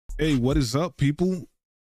Hey, what is up, people?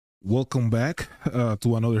 Welcome back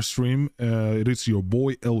to another stream. It is your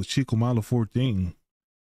boy El Chico Malo 14,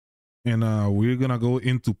 and we're gonna go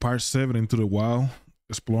into part 7 into the wild,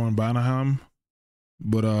 exploring Vanaheim.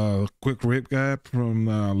 But quick recap from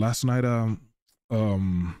last night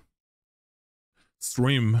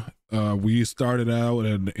stream. We started out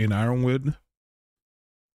in Ironwood.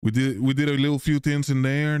 We did a little few things in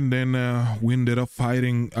there, and then we ended up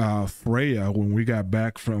fighting Freya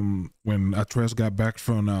when Atreus got back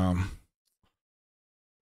from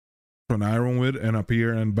Ironwood and up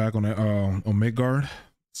here and back on Midgard.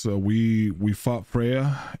 So we fought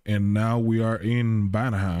Freya, and now we are in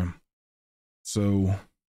Vanaheim. So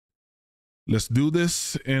let's do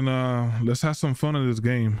this, and let's have some fun in this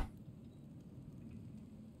game.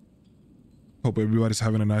 Hope everybody's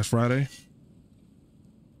having a nice Friday.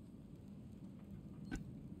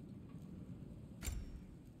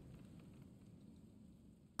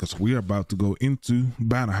 Because we are about to go into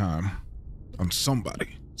Vanaheim, and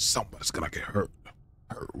somebody's gonna get hurt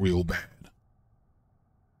real bad.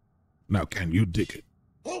 Now, can you dig it?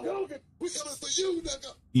 Hogan, we coming for you,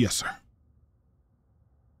 nigga. Yes, sir.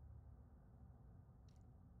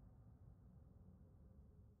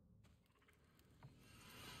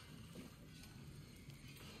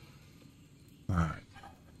 All right.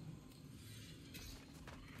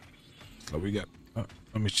 So we got. Let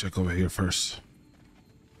me check over here first.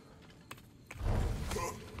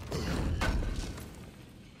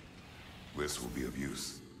 This will be of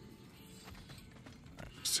use.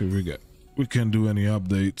 See, we can't do any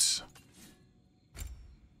updates.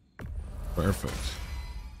 Perfect.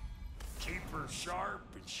 Keep her sharp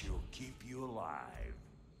and she'll keep you alive.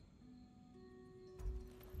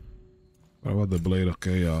 What about the Blade of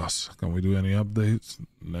Chaos? Can we do any updates?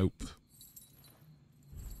 Nope.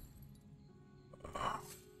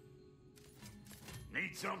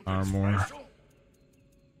 Need something Armor. special?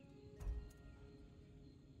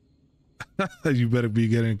 You better be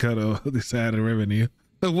getting cut off this added revenue.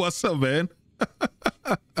 What's up, man?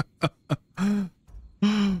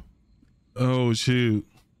 Oh shoot.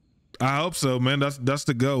 I hope so, man. That's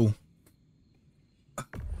the goal.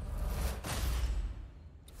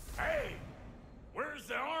 Hey, where's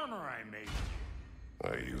the armor I made you?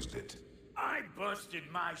 I used it. I busted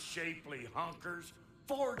my shapely hunkers,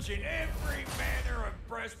 forging every manner of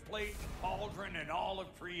breastplate and pauldron in all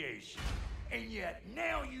of creation. And yet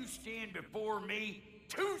now you stand before me,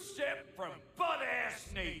 two-step from butt-ass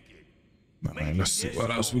naked. All right, let's see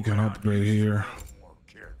what else we can upgrade here. More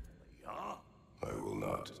carefully, huh? I will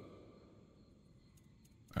not.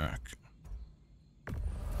 Okay.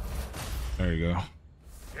 There you go.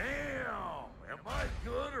 Damn, am I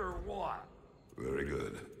good or what? Very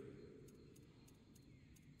good.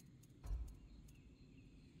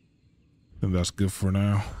 And that's good for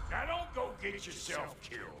now. Now don't go get yourself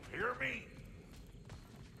killed, hear me?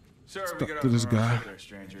 Sorry, we Stuck got to this guy. there,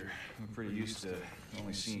 stranger. I'm pretty used to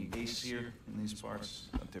only seeing ace here in these parts.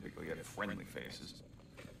 I don't typically get friendly faces.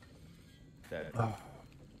 That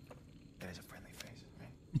is a friendly face,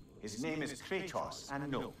 right? His name is Kratos, and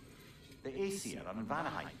no, the Aesir on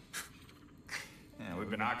Vanaheim. Yeah, we've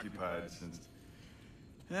been occupied since.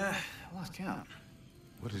 I lost count.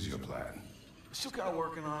 What is your plan? Still kind of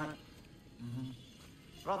working on it.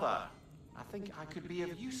 Brother, I think I could be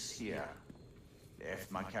of use here.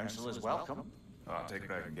 If my counsel is welcome. Oh, I'll take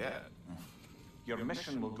what I can get. Your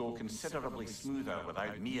mission will go considerably smoother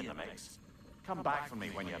without me in the mix. Come back for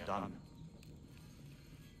me when you're done.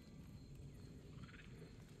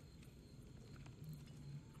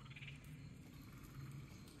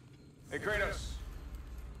 Hey, Kratos. As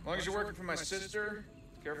long as you're working for my sister,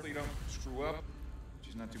 carefully you don't screw up.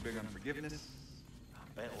 She's not too big on forgiveness.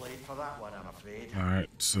 A bit late for that one, I'm afraid. All right,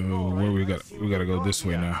 so where we gotta go this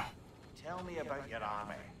way now. Tell me about your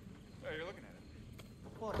army. Oh, you're looking at it.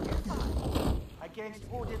 What are you against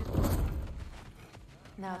Odin?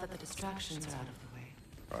 Now that the distractions are out of the way,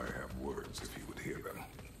 I have words if you would hear them.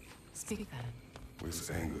 speak then.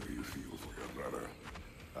 With anger you feel for your brother.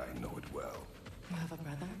 I know it well. You have a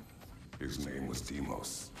brother? His name was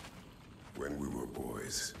Deimos. When we were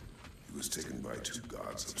boys, he was taken by two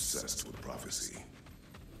gods obsessed with prophecy.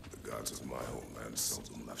 The gods of my homeland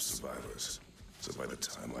seldom left survivors. So by the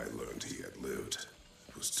time I learned he had lived,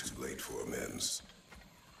 it was too late for amends.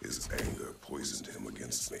 His anger poisoned him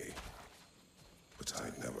against me. But I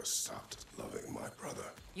never stopped loving my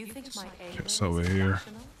brother. You think my anger It's is over here.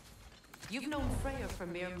 irrational? You've known Freya for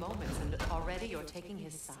mere moments, and already you're taking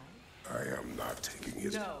his side? I am not taking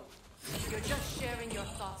his... No. You're just sharing your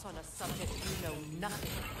thoughts on a subject you know nothing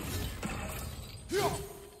about.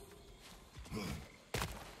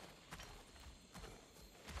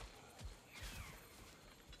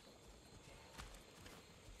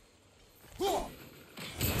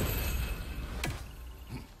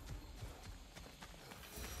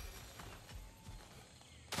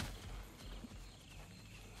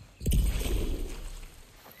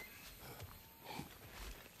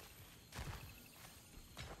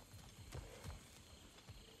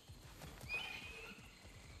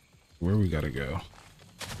 Where we gotta go?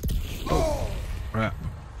 Oh, crap.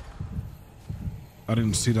 I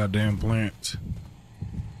didn't see that damn plant.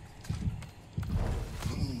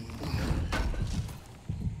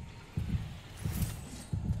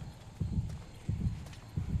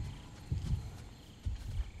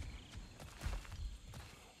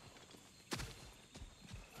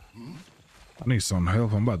 I need some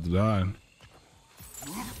help. I'm about to die.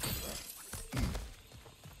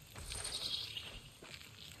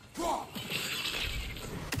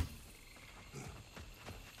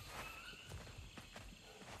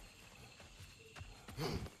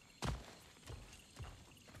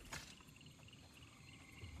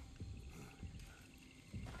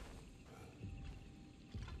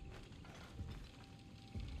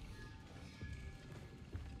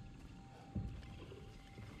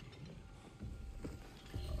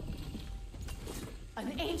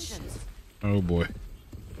 An ancient. Oh boy.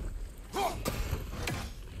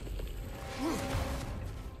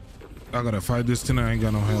 I gotta fight this thing. I ain't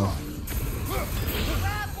got no health.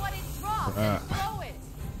 Grab what it drops and throw it.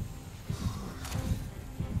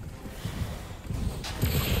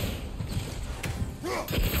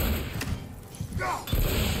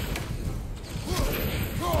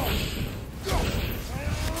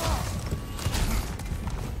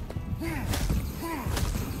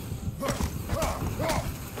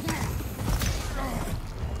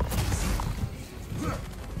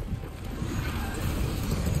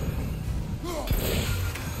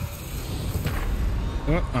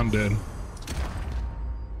 Oh, I'm dead.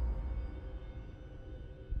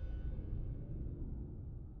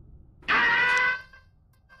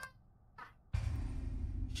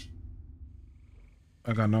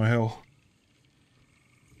 I got no health.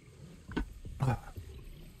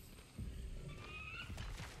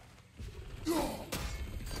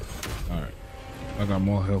 Alright. I got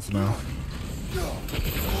more health now.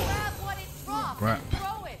 Grab what it drops Crap. and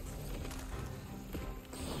throw it.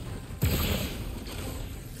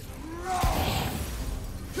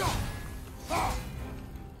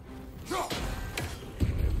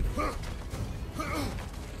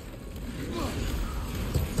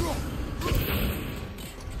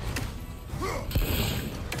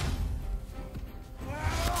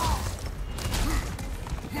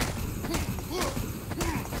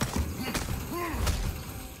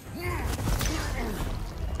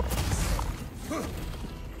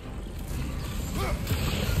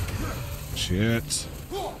 Shit.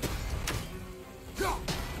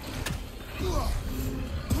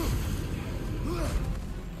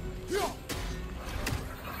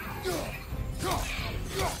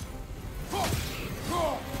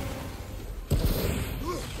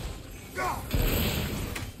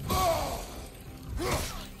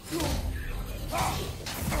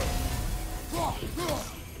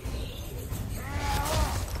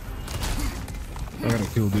 I gotta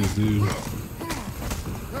kill this dude.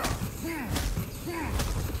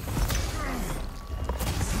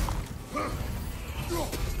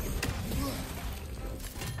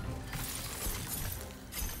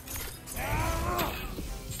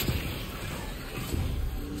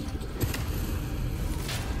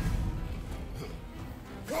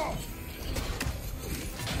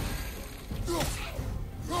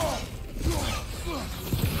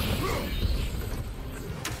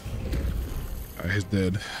 He's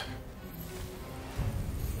dead.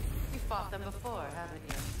 You fought them before, haven't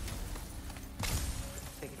you?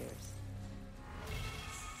 Figures.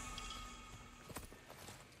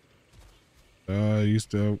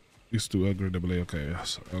 Used to agreeably okay.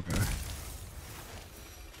 Okay.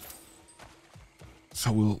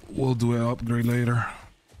 So we'll do an upgrade later.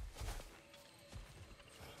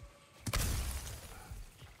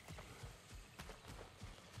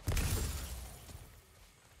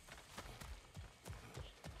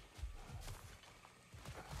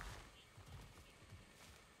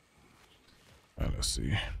 Let's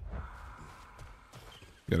see.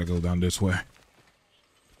 Gotta go down this way.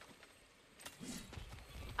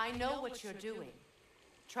 I know what you're doing.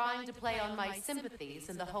 Trying to play on my sympathies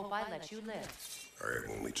in the hope I let you live. I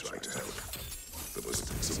am only trying to help. The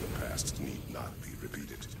mistakes of the past need not be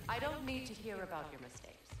repeated. I don't need to hear about your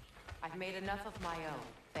mistakes. I've made enough of my own,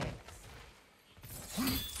 thanks.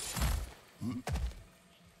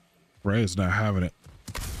 Freya's not having it.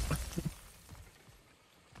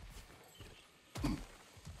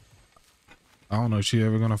 I don't know if she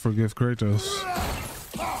ever gonna forgive Kratos.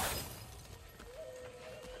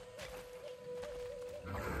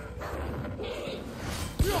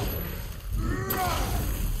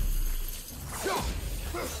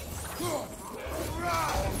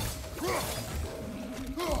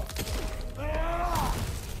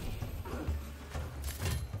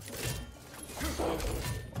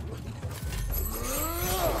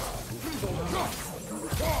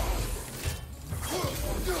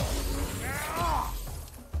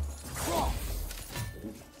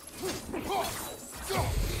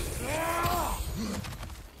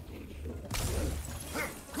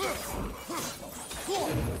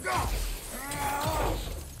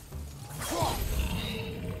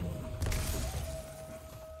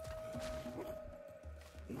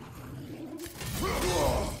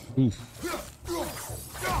 Oof.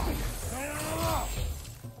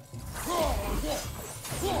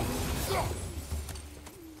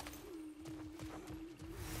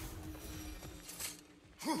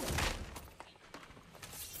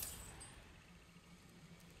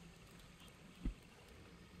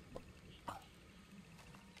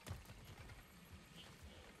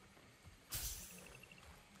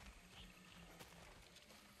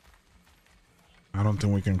 I don't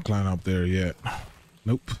think we can climb up there yet.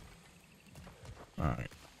 Nope. All right,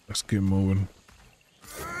 let's keep moving.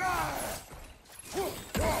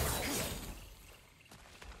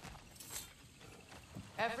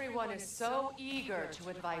 Everyone is so eager to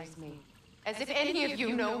advise me, as if any of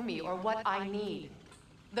you know me or what I need.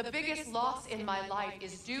 The biggest loss in my life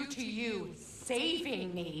is due to you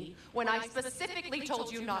saving me when I specifically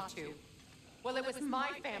told you not to. Well, it was my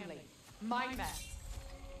family, my mess.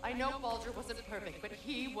 I know Baldur wasn't perfect, but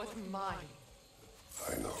he was mine.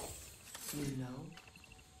 I know. You know?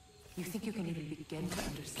 You think you can even begin to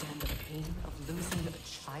understand the pain of losing a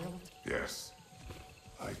child? Yes,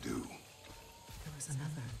 I do. There was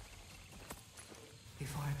another.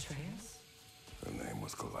 Before Atreus? Her name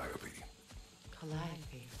was Calliope.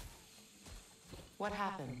 Calliope. What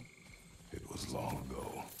happened? It was long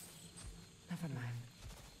ago. Never mind.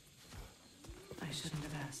 I shouldn't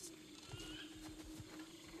have asked.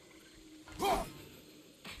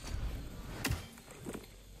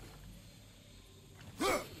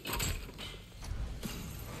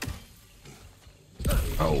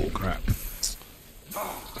 Oh crap.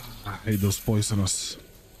 I hate those poisonous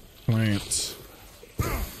plants.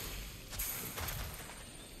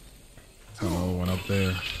 Hello, one up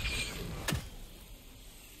there.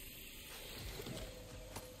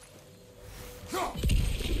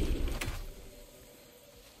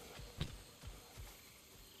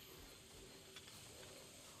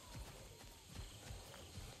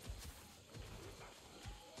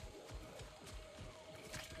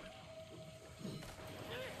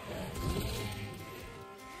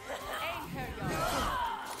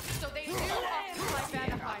 So they do occupy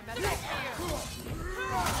Vanaheim, as I fear.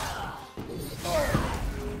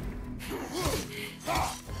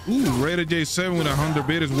 Ooh, Raider J7 with 100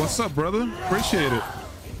 bidders. What's up, brother? Appreciate it.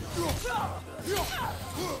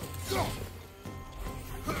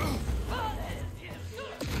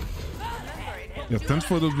 Yeah, thanks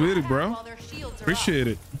for the video, bro. Appreciate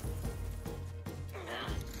it.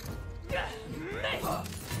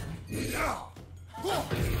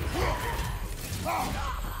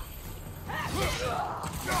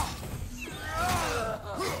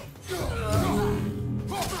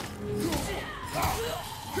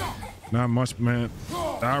 Not much, man.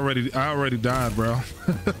 I already died, bro.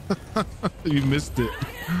 You missed it.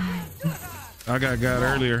 I got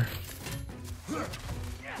earlier.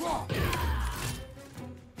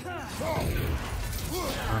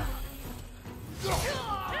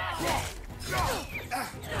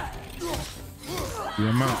 Yeah,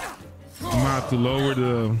 I'm out to lower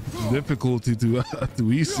the difficulty to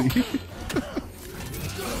easy.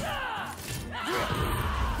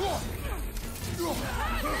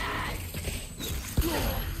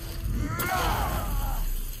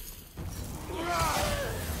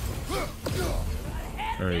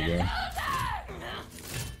 There you go.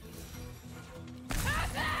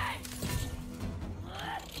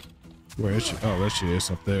 Where is she? Oh, there she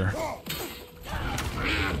is up there.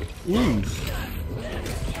 Ooh.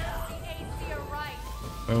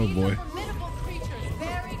 Oh boy.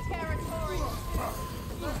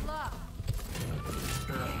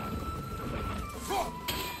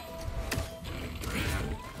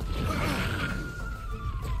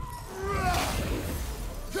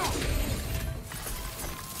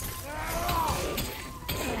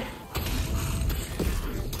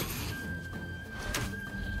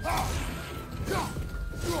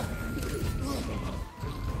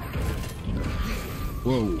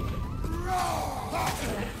 Whoa.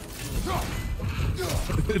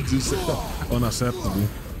 Just unacceptable.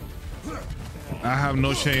 I have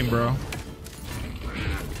no shame, bro.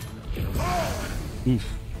 Oof.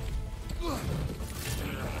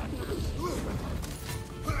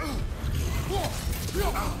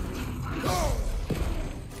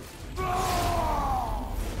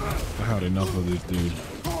 I had enough of this dude.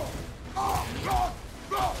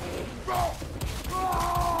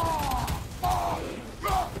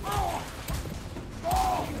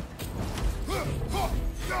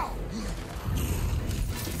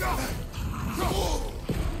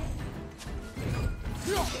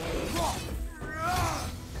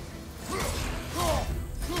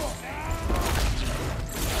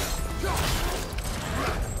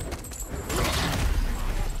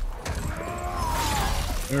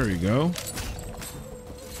 There you go.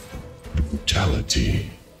 Brutality.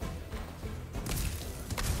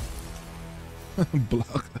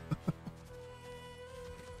 Block.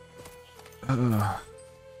 I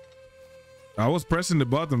was pressing the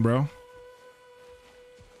button, bro.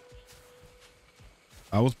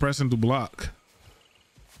 I was pressing to block.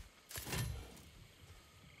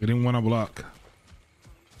 I didn't want to block.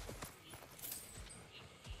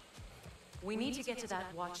 We need to get to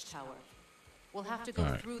that watchtower. We'll have to go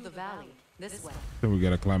through the valley, this way. Then we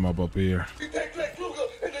gotta climb up here.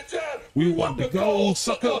 We want the gold,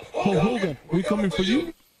 sucker. Oh, Hogan, we coming for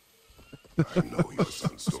you? I know your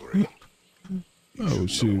son's story. Oh,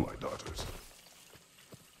 shoot. My daughters.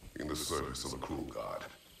 In the service of a cruel god,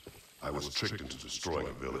 I was tricked into destroying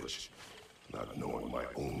a village, not knowing my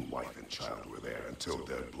own wife and child were there until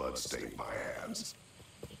their blood stained my hands.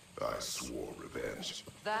 I swore revenge.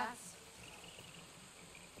 That's...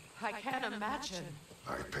 I can't imagine.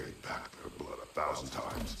 I paid back their blood 1,000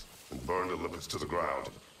 times and burned Olympus to the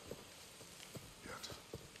ground. Yet,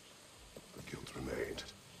 the guilt remained.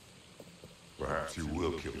 Perhaps you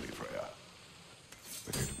will kill me, Freya,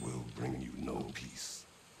 but it will bring you no peace.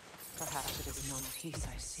 Perhaps it is not peace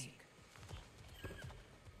I seek.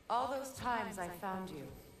 All those times I found you,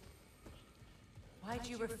 why'd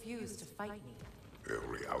you refuse to fight me?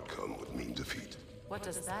 Every outcome would mean defeat. What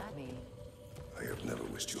does that mean? I have never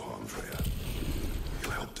wished you harm, Freya. You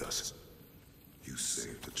helped us. You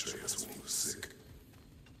saved Atreus when he was sick.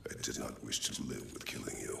 I did not wish to live with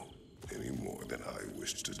killing you, any more than I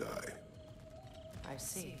wished to die. I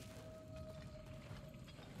see.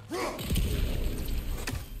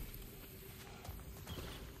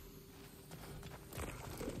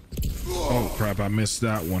 Oh crap, I missed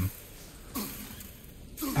that one.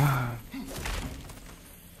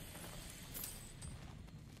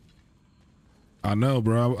 I know,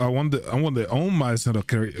 bro. I want the own mindset of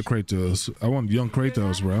Kratos. I want young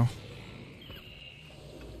Kratos, bro.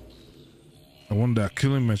 I want that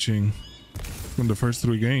killing machine from the first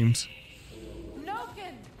 3 games.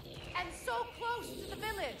 Noken! And so close to the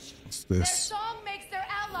village! What's Their this? song makes their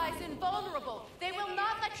allies invulnerable. They will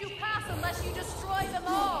not let you pass unless you destroy them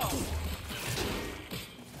all.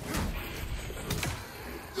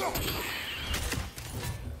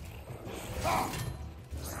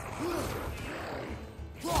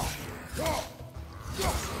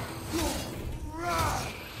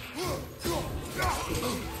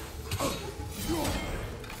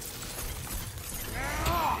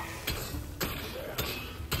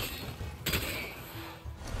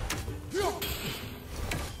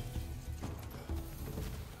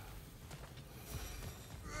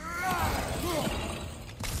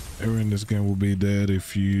 Everyone in this game will be dead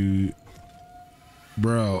if you,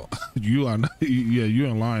 bro. You are not, yeah, you're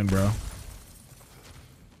in line, bro.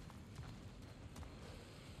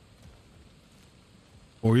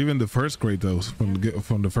 Or even the first Kratos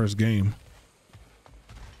from the first game.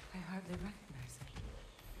 I hardly recognize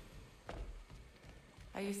it.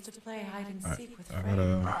 I used to play hide and seek with Freya in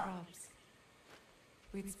the crops.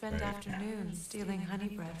 We'd spend afternoons stealing honey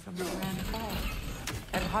bread from the grand hall.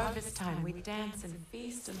 At harvest time, we'd dance and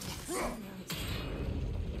feast until the sun rose.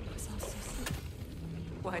 It was all so simple.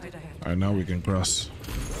 Why did I have to? All right, now we can cross.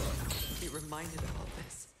 Be reminded of all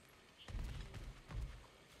this.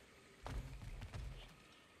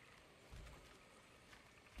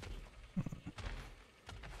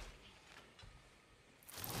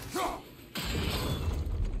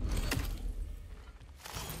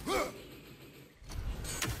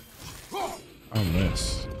 Oh,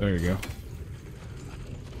 miss. There you go.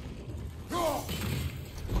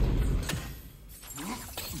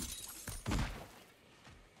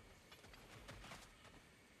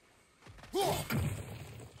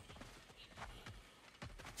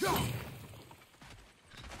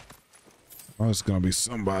 Oh, it's gonna be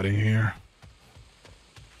somebody here.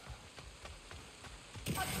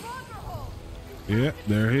 Yeah,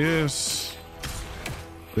 there he is.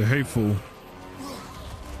 The hateful.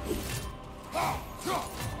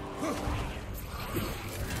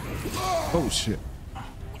 Oh shit.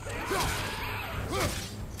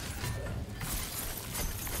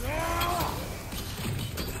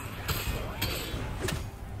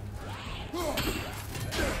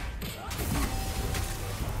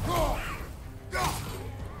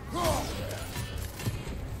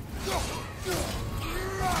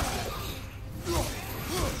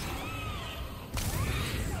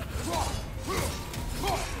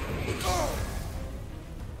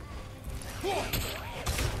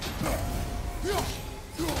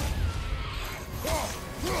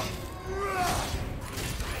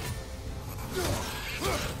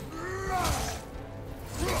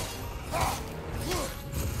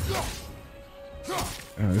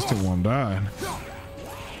 don't die.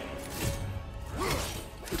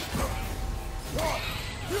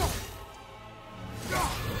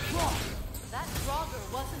 That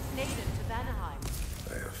Draugr wasn't native to Vanaheim.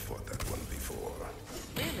 I have fought that one before.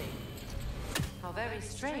 Really? How very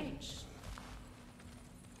strange.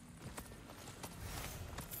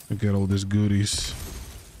 I get all these goodies.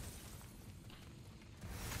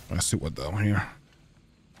 Let's see what down here.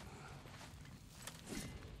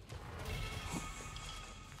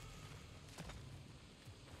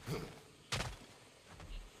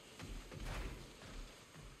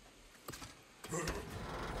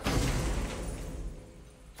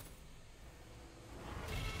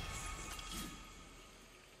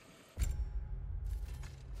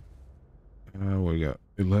 We got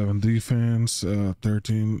 11 defense,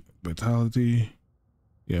 13 vitality.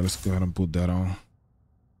 Yeah, let's go ahead and put that on.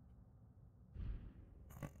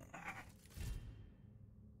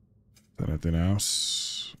 Anything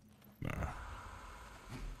else? No.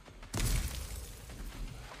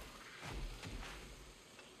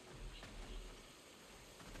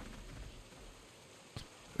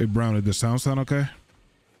 Hey Brown, did the sound okay?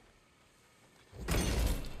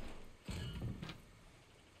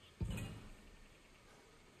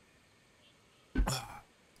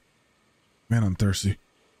 Man, I'm thirsty.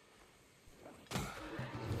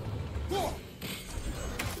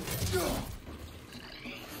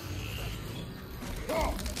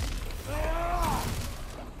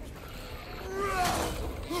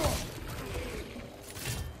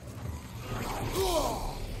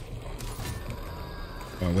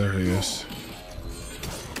 Oh, there he is.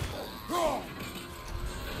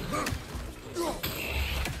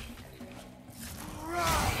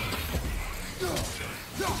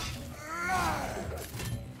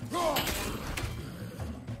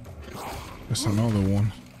 There's another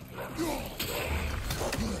one.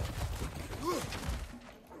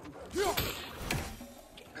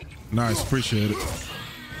 Nice, appreciate it.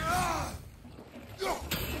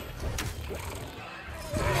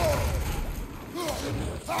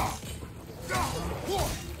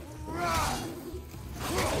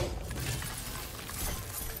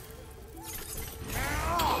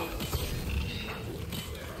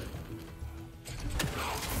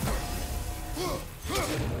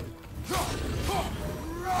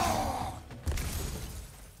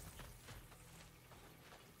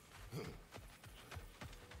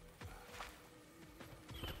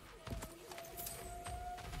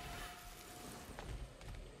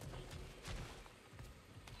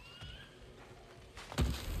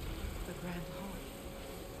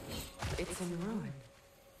 It's in ruin.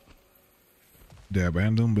 The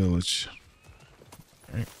abandoned village.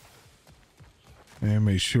 Right. And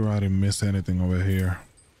make sure I didn't miss anything over here.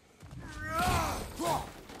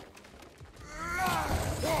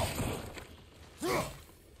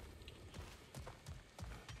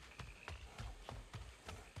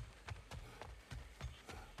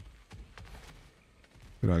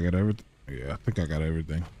 Did I get everything? Yeah, I think I got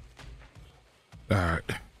everything. All right.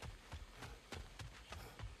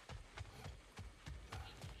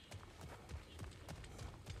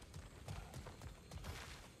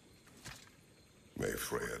 May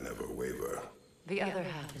Freya never waver. The other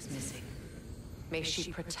half is missing. May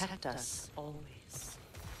she protect us always.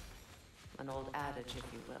 An old adage, if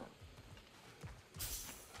you will.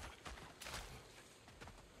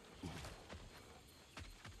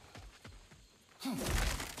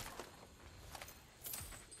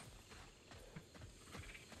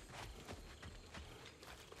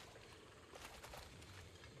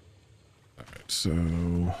 Alright, so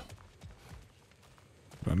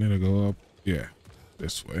I need to go up. Yeah,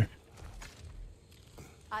 this way.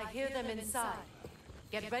 I hear them inside.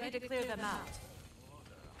 Get ready to clear them out.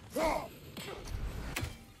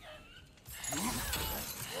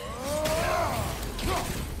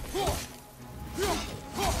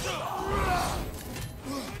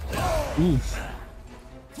 Oof.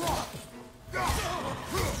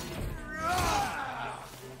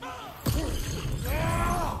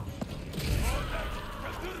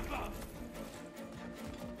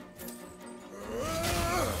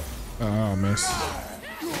 Oh, miss.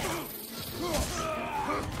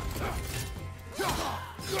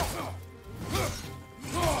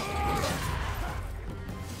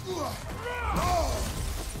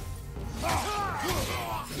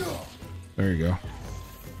 There you go. All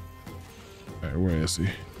right, where is he?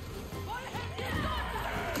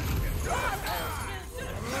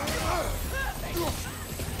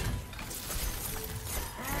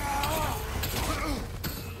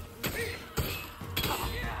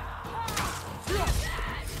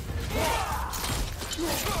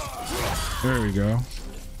 There we go.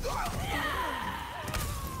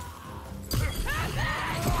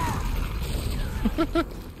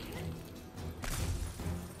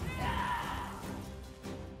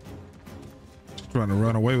 Trying to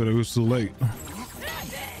run away, but it was too late.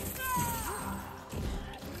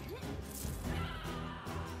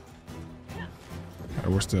 Alright,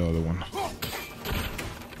 where's the other one?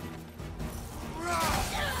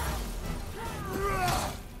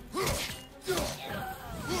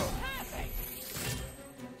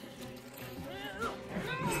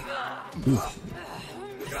 Ooh.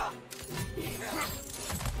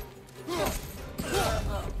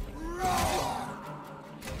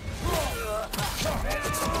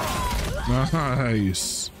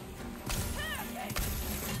 Nice.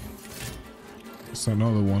 That's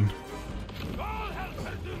another one.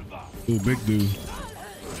 Ooh, big dude.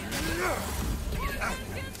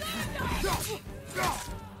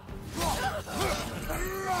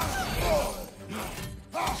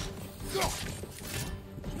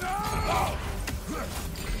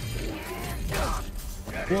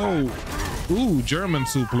 Whoa. Ooh, German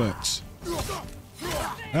suplex.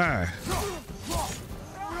 Ah.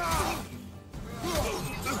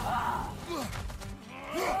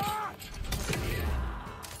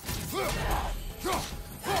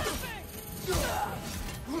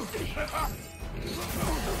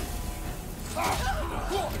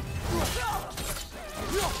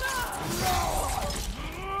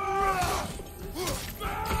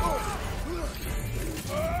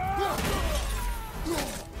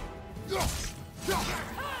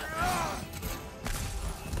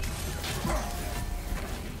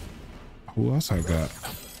 Who else I got?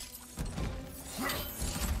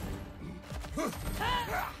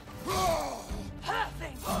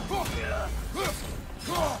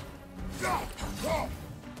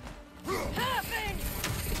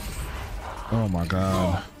 Oh my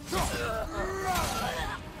God.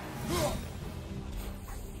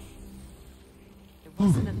 It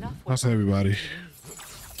wasn't enough. That's everybody.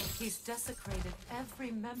 He's desecrated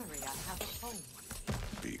every memory I have of home.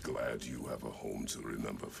 Be glad you have a home to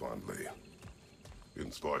remember fondly. In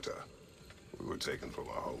Sparta, we were taken from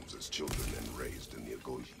our homes as children and raised in the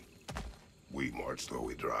Agogi. We marched though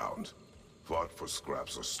we drowned, fought for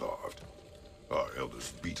scraps or starved. Our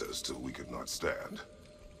elders beat us till we could not stand.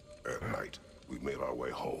 At night, we made our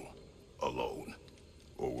way home, alone,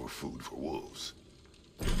 or were food for wolves.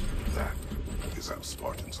 That is how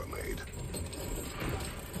Spartans are made.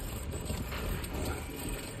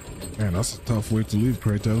 Man, that's a tough way to leave,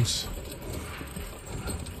 Kratos.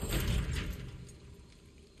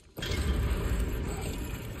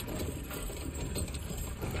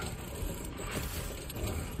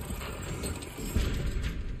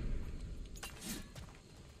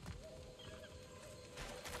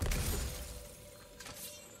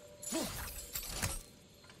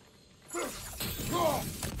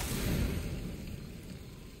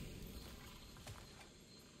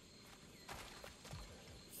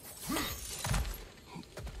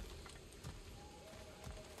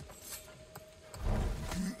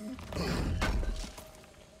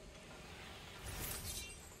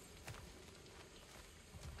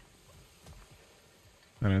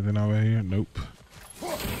 Anything over here? Nope.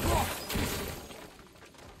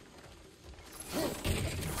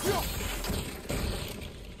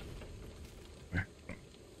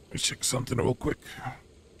 Let's check something real quick.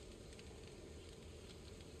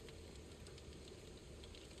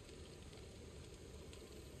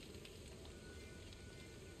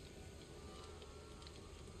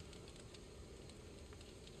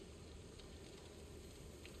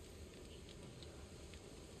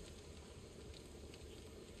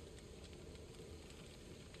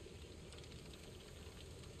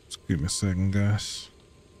 Give me a second, guys.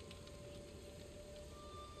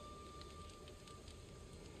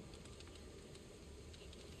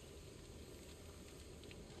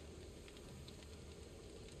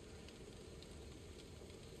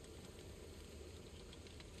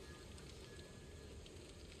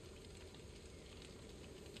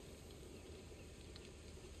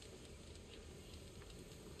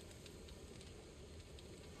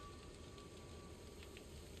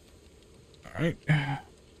 All right.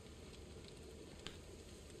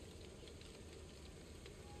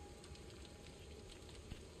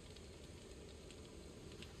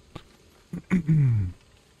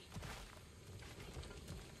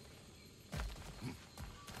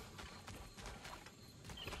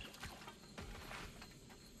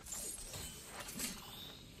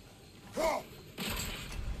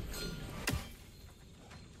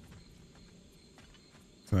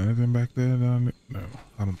 Is there anything back there? No,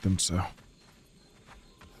 I don't think so.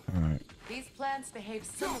 Alright. These plants behave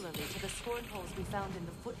similarly to the scorn holes we found in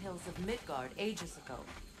the foothills of Midgard ages ago.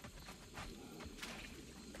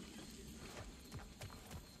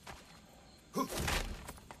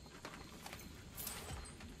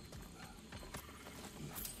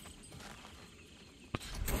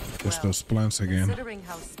 just those plants again. Considering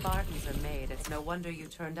how Spartans are made, it's no wonder you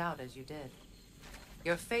turned out as you did.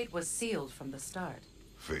 Your fate was sealed from the start.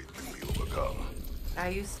 Fate can be overcome. I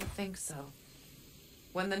used to think so.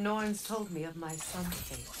 When the Norns told me of my son's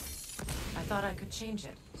fate, I thought I could change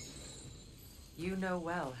it. You know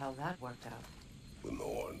well how that worked out. The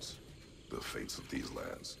Norns, the fates of these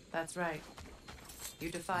lands. That's right. You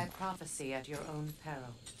defied prophecy at your own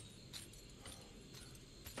peril.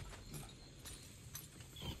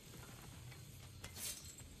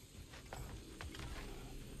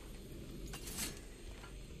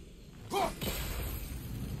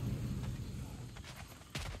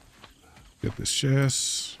 Get this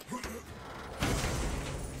chest.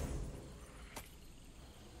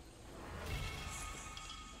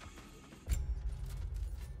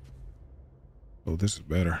 Oh, this is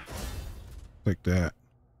better. Take that.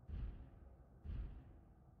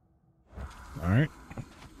 All right.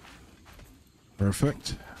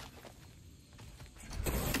 Perfect.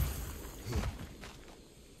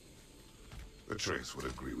 Atreus would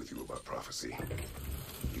agree with you about prophecy.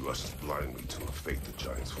 He rushes blindly to a fate the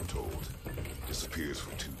giants foretold. Disappears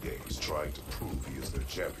for 2 days, trying to prove he is their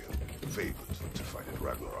champion, favored to fight in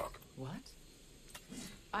Ragnarok. What?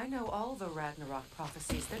 I know all the Ragnarok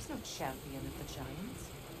prophecies. There's no champion of the giants.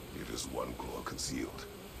 It is one glow concealed.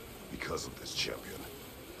 Because of this champion,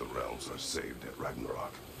 the realms are saved at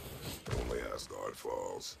Ragnarok. Only Asgard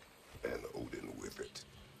falls, and Odin with it.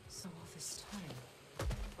 So all this time,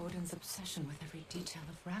 Odin's obsession with every detail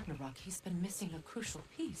of Ragnarok, he's been missing a crucial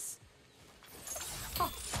piece.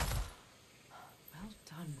 Oh. Well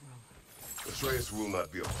done, Rowan. Atreus will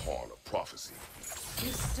not be a pawn of prophecy.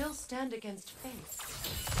 You still stand against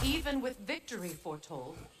fate, even with victory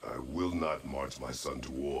foretold. I will not march my son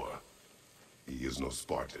to war. He is no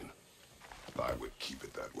Spartan. I would keep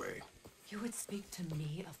it that way. You would speak to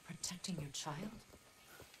me of protecting your child?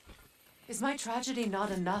 Is my tragedy not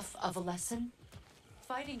enough of a lesson?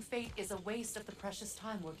 Fighting fate is a waste of the precious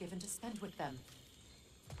time we're given to spend with them.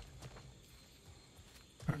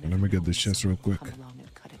 All right, let me get this chest real quick. Come along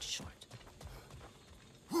and cut it short.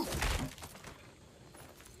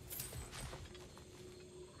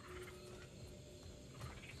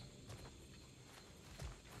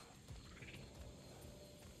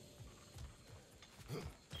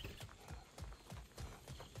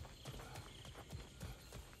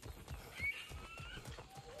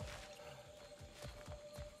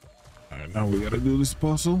 All right, now we gotta do this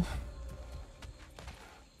puzzle.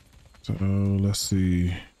 So let's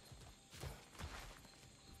see.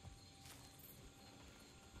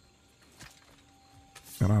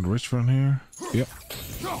 Can I reach from here? Yep.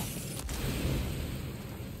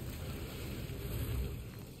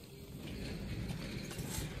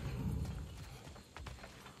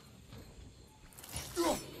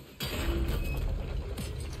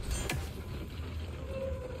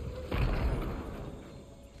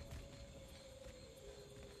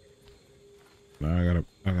 Now I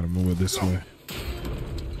gotta move it this way.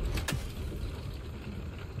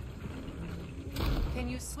 Can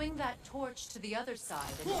you swing that torch to the other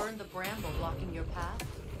side and burn the bramble blocking your path?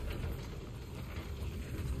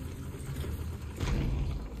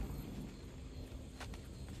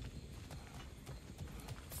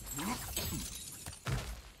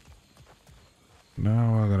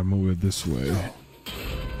 Now I gotta move it this way.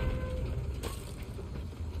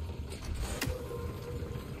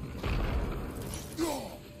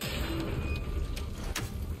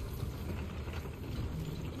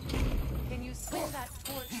 Can you swing that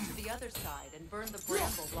torch to the other side and burn the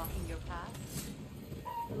bramble blocking your path?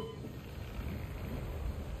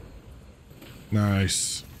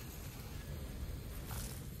 Nice.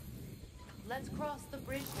 Let's cross the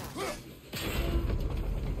bridge now.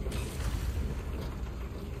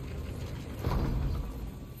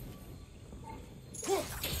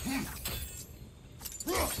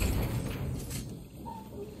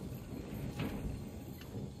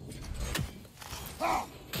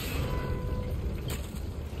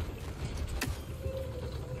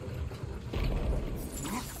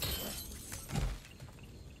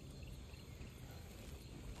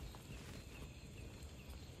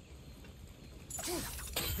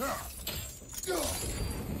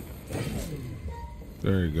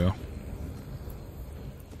 There you go.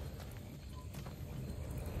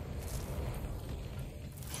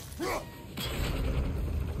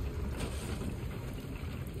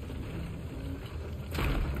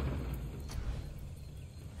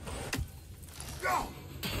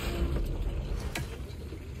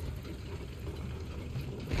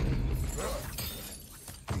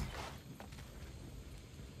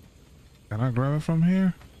 Can I grab it from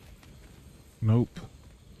here? Nope.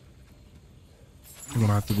 I'm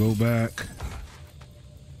gonna have to go back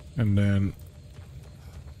and then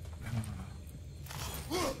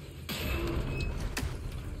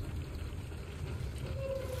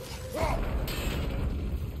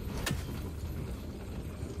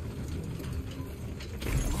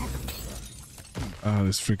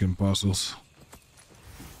these freaking puzzles.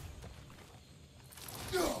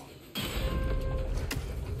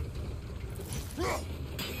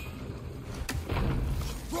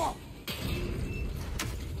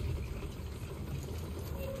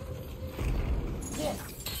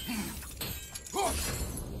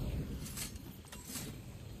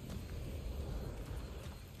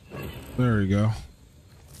 There we go.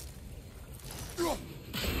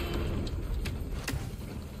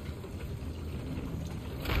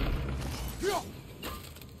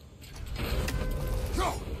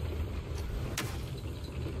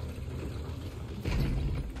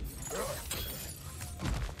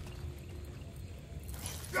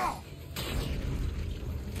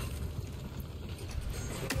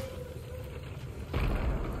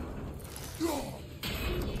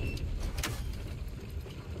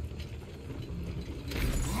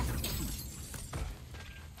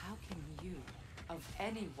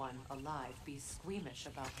 Anyone alive be squeamish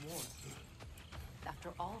about war? After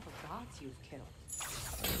all the gods you've killed.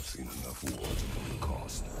 I have seen enough war to know the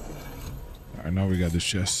cost. Alright, now we got the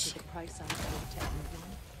chest. The price I paid to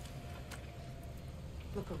everyone.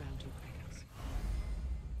 Look around you, Kratos.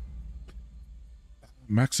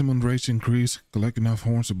 Maximum rage increase. Collect enough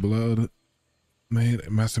horns of blood. Made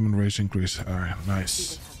maximum rage increase. Alright, nice.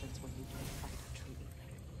 See what happens when you don't fight truly.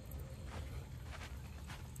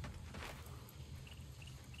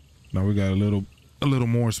 Now we got a little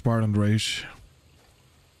more Spartan rage.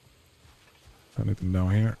 Anything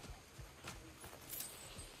down here?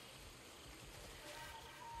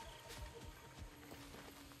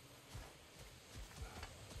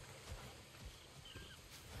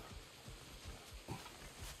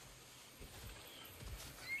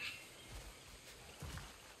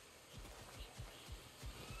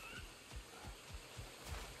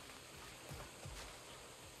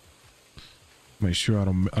 Make sure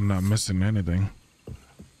I'm not missing anything.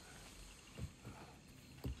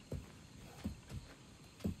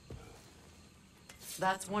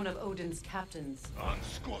 That's one of Odin's captains.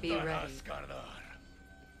 Be ready.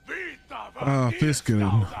 Ah,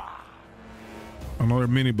 Fiskin. Another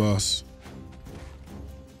mini boss.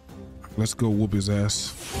 Let's go whoop his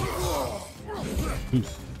ass.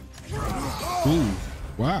 Ooh,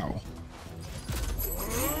 wow.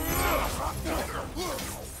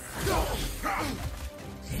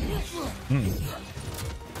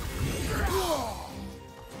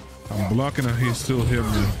 I'm blocking and he's still hitting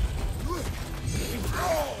me.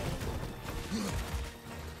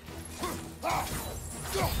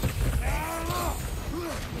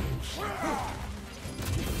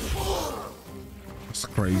 That's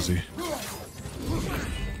crazy.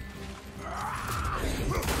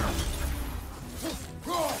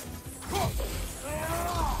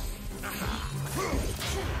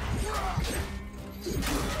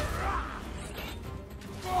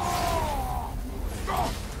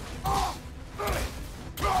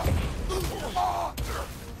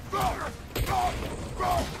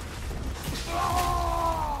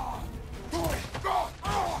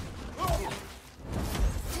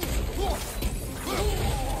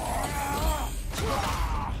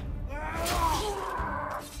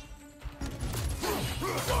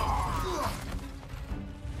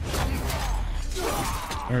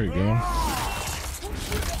 There you go.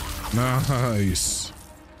 Nice.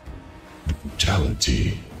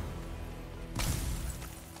 Brutality.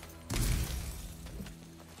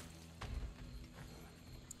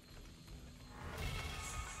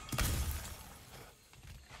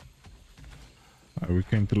 All right, we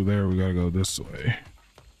came through there. We gotta go this way.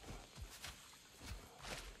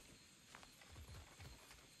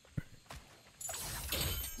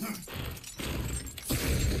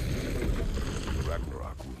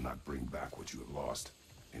 Ragnarok will not bring back what you have lost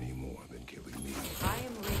any more than killing me. I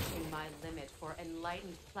am reaching my limit for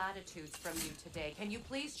enlightened platitudes from you today. Can you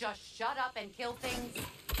please just shut up and kill things?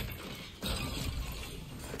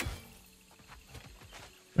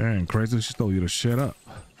 Damn, Kratos, she told you to shut up.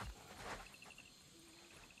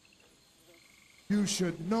 You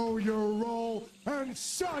should know your role and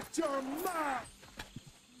shut your mouth!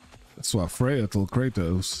 That's what Freya told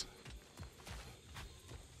Kratos.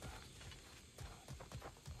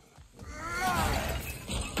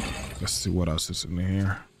 Let's see what else is in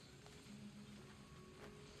here.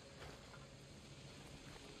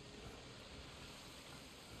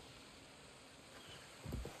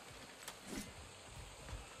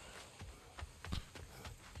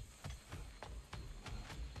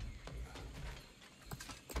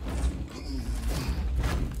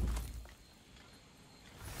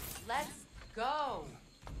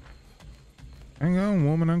 Hang on,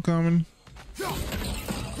 woman, I'm coming.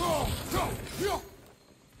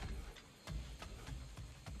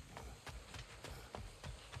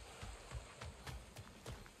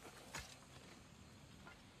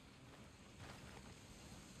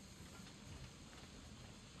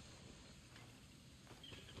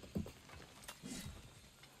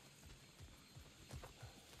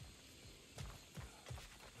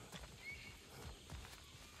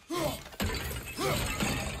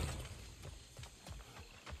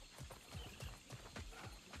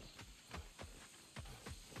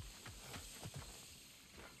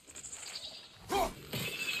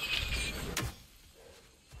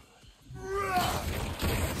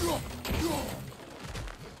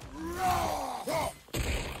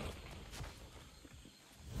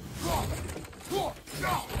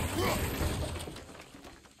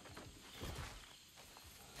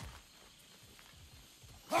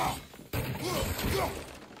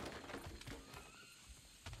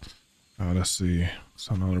 Let's see. It's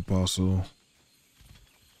another puzzle.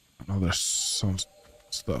 I know there's some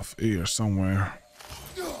stuff here somewhere.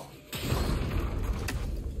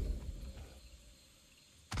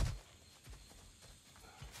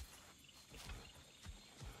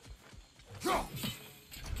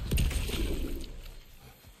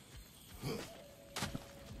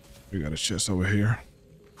 We got a chest over here.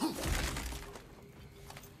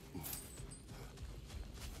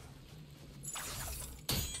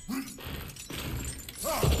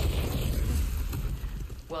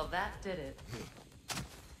 Well, that did it.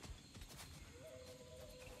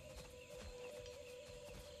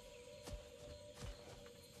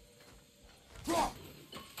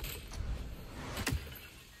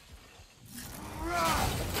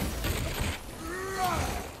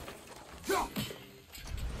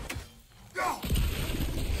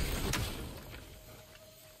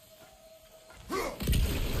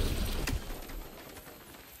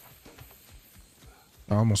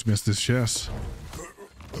 I almost missed this chest.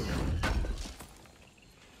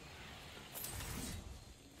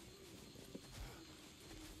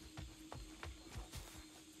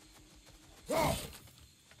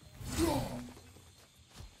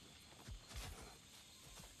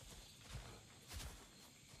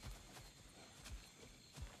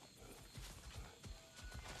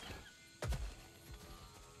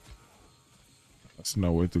 There's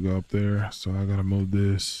no way to go up there, so I gotta move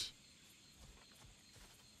this.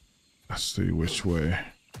 Let's see which way.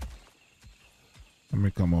 Let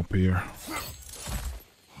me come up here.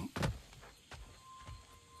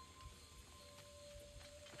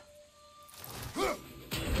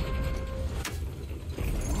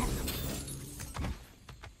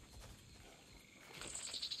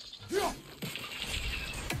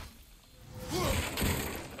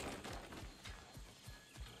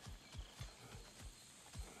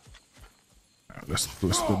 Let's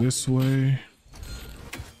twist it this way.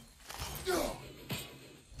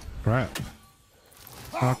 Crap.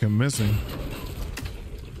 Fucking missing.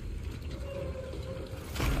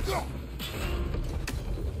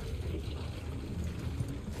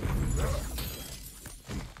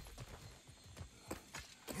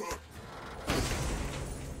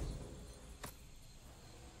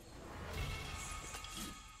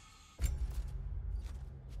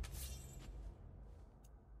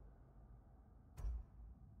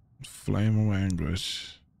 Flame of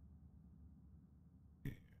anguish.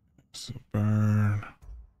 So burn.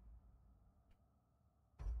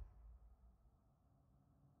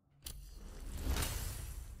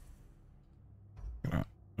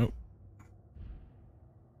 Oh.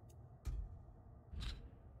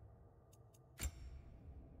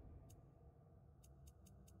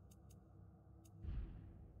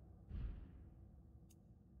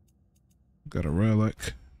 Got a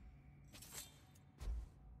relic.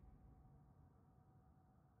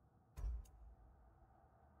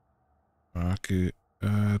 Okay.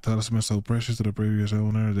 Talisman so precious to the previous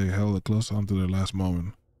owner, they held it close onto their last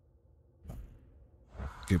moment.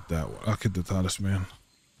 Keep that one. I'll keep the talisman.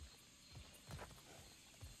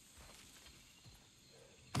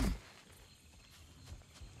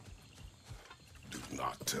 Do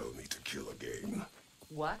not tell me to kill again.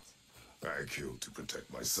 What? I killed to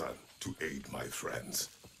protect my son, to aid my friends.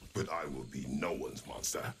 But I will be no one's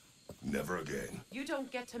monster. Never again. You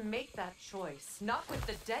don't get to make that choice. Not with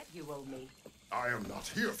the debt you owe me. I am not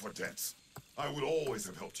here for debts. I would always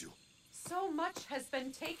have helped you. So much has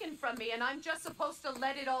been taken from me, and I'm just supposed to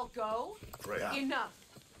let it all go? Freya. Enough.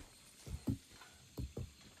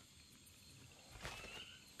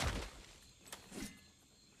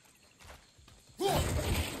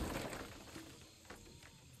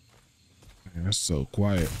 Man, it's so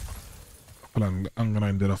quiet. But I'm gonna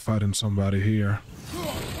end up fighting somebody here.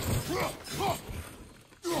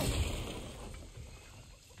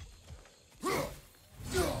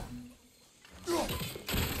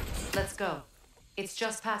 Let's go. It's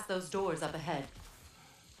just past those doors up ahead.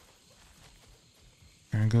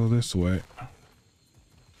 Can't go this way.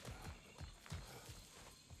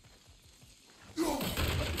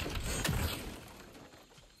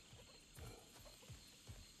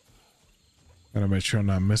 Gotta make sure I'm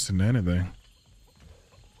not missing anything.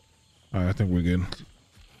 All right, I think we're good.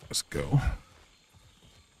 Let's go.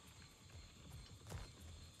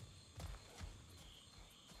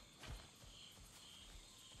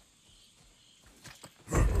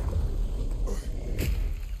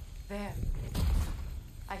 There.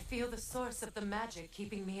 I feel the source of the magic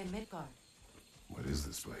keeping me in Midgard. What is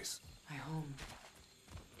this place? My home.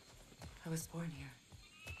 I was born here.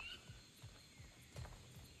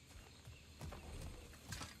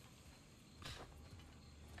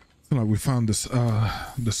 Like we found this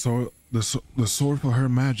the sword for her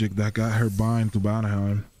magic that got her bind to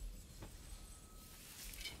Vanaheim.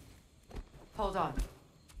 Hold on.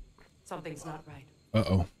 Something's not right.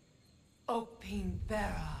 Uh-oh.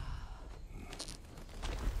 Opinbera.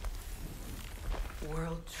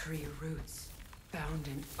 World tree roots bound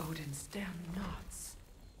in Odin's damn knots.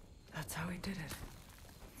 That's how he did it.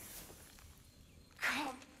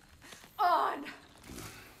 Come on!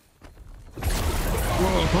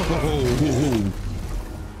 Whoa.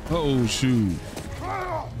 Oh shoot.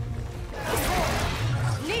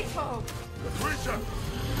 Nepo! The creature!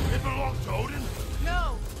 It belongs to Odin?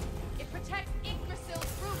 No! It protects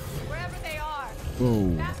Yggdrasil's roots wherever they are.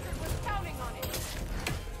 Whoa. Bastard was counting on it.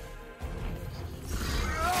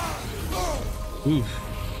 Oof.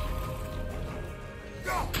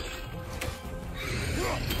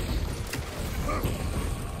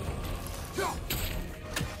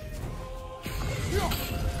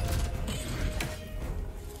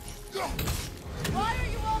 Why are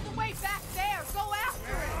you all the way back there? Go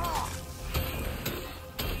after it!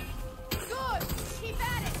 Good! Keep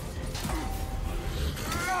at it!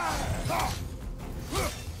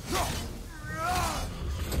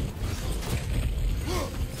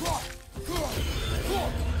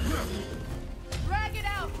 Drag it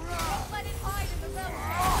out! Don't let it hide in the relic!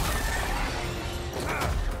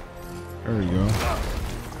 There we go.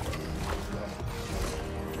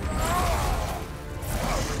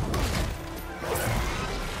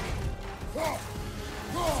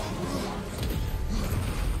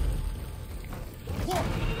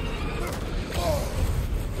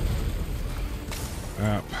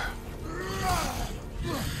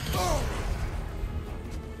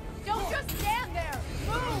 Don't just stand there!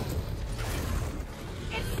 Move!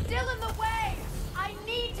 It's still in the way! I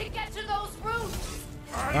need to get to those roots!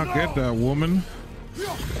 I get that, woman.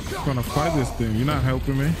 I'm gonna fight this thing. You're not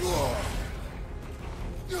helping me.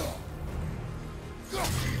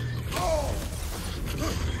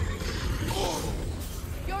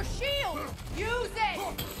 Your shield! Use it!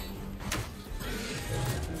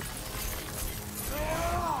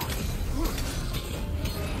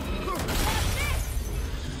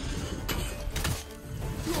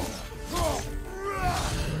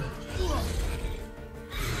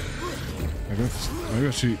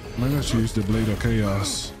 Maybe I should use the blade of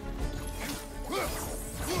chaos.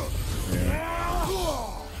 Yeah.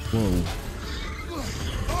 Whoa.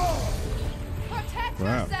 Protect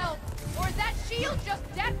Crap. yourself, or is that shield just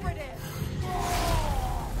decorative?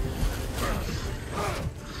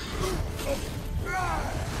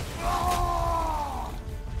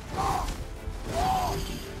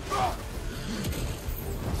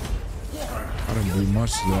 I didn't do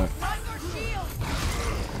much to that. Run your shield!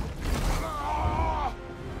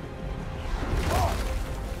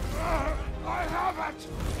 I have it!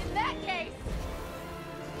 In that case,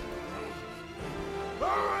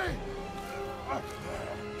 Hurry!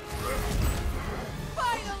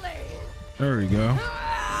 finally! There we go.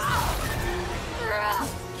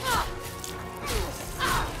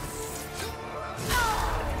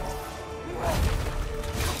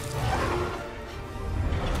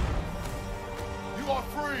 You are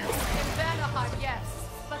free! In Vanaheim, yes,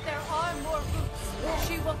 but there are more roots.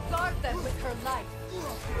 She will guard them with her life.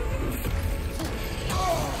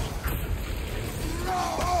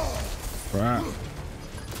 Crap.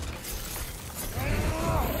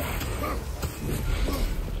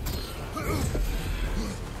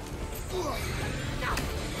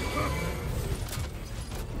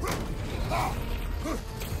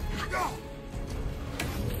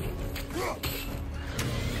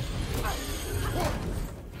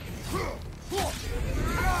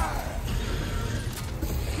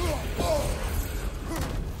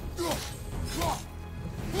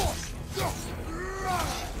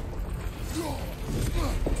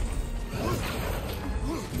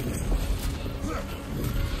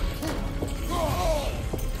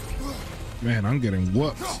 Man, I'm getting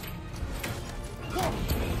whooped.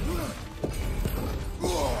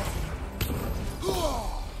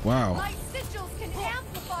 Wow. My sigils can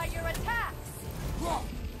amplify your attacks.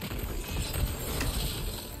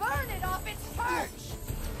 Burn it off its perch.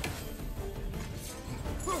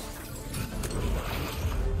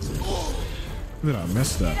 Did I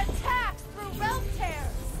miss It that? attacks through realm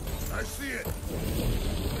tears. I see it.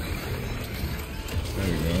 There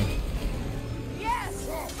you go. Yes,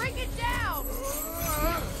 bring it down.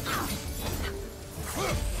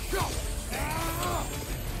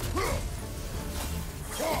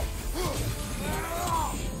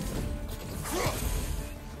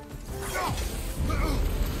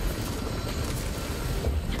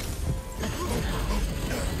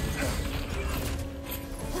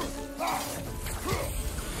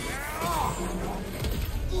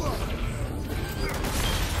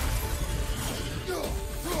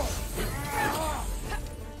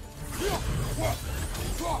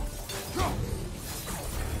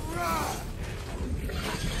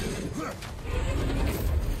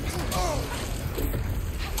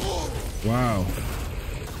 Wow.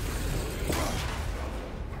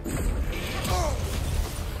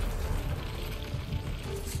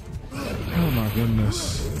 Oh my goodness.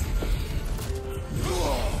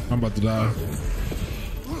 I'm about to die.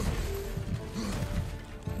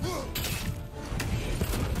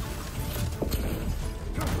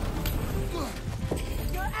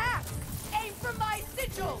 Your axe, aim for my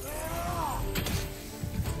sigil.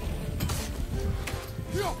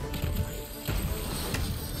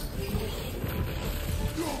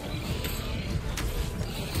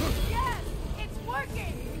 Yes, it's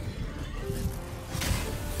working.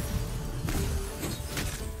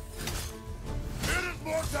 It is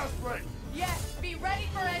more desperate. Yes, be ready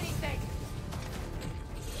for anything.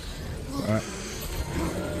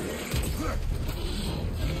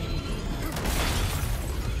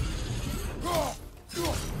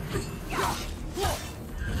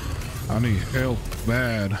 I need help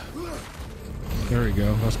bad. There we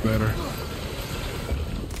go. That's better.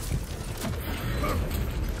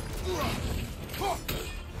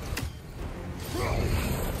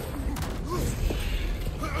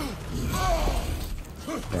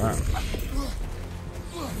 Wow.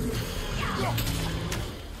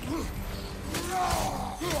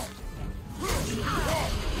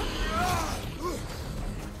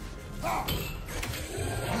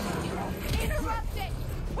 Interrupt it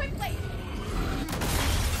quickly.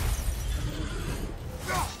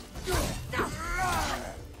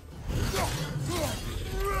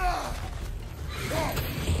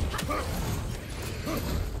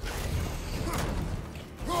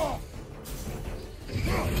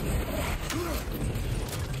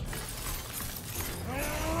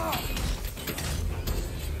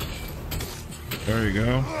 There you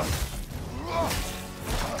go.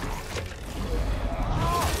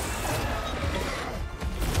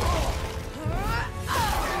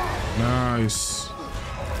 Nice.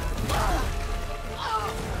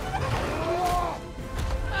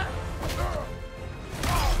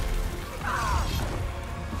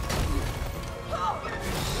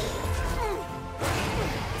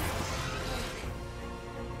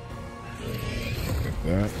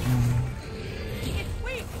 That. It's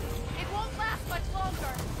weak. It won't last much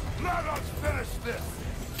longer. Let us finish this.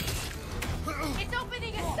 It's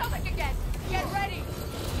opening its stomach again. Get ready.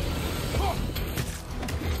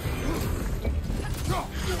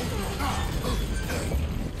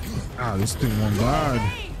 Ah, this thing won't die.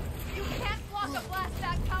 Hey, you can't block a blast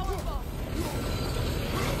that powerful.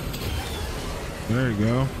 There you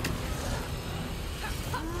go.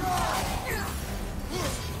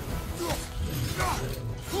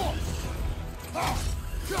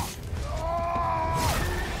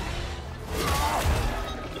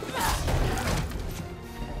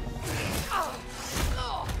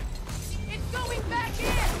 It's going back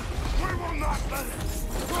in. We will not let it.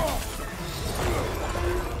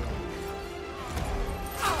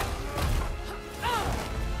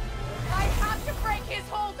 I have to break his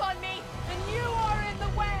hold on me, and you are in the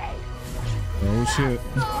way. Oh shit.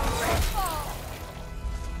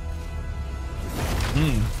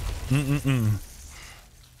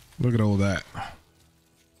 Look at all that.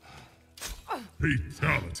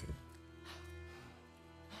 Fatality.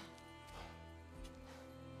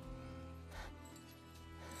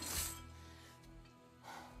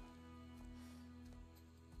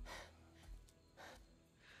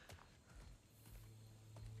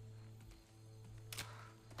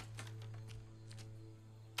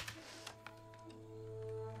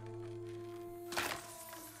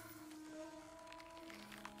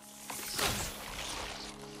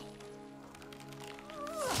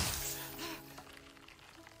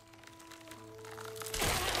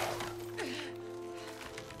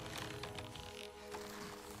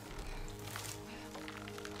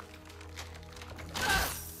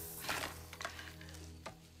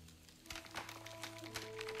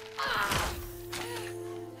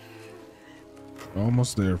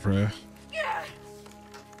 Almost there, Freya.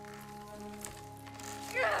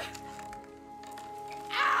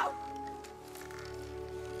 Ow!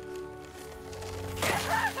 Get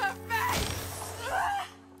out of me!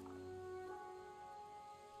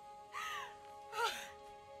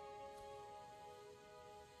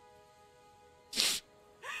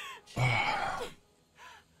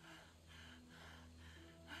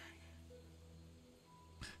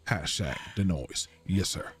 Hashtag the noise. Yes,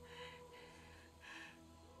 sir.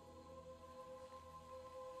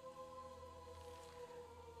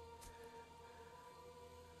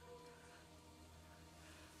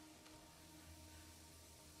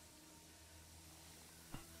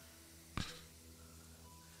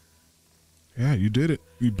 Yeah, you did it.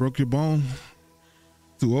 You broke your bone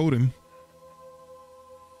to Odin.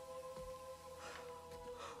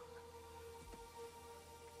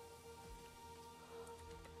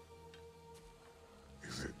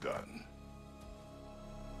 Is it done?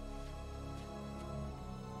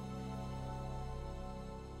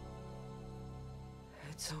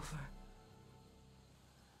 It's over.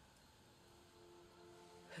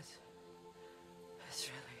 It's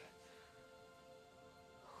really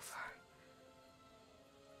over.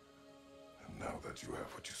 And now that you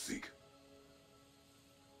have what you seek,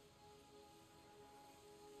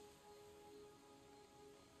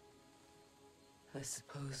 I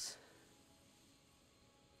suppose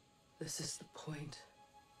this is the point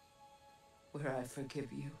where I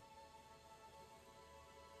forgive you,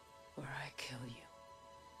 or I kill you.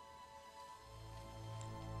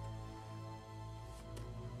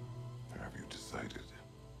 have you decided?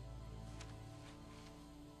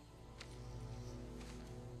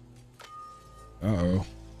 Uh-oh.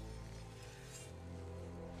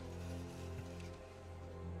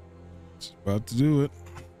 It's about to do it.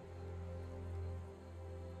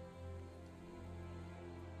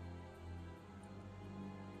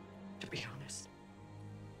 To be honest,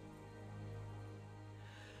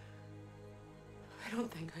 I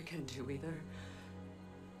don't think I can do either.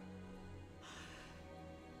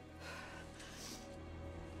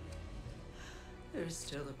 There's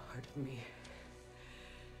still a part of me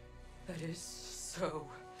that is so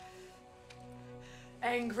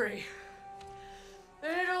angry.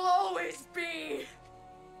 And it'll always be.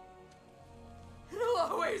 It'll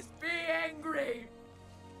always be angry.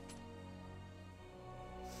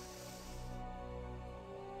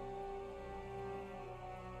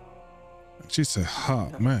 She's a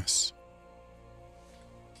hot mess.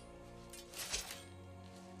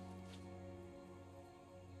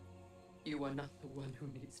 You are not the one who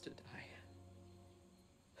needs to die.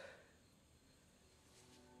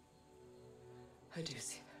 I do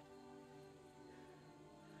see that.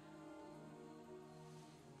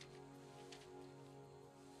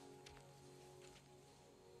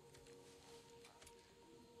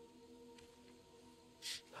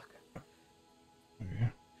 Look. Yeah.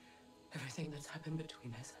 Everything that's happened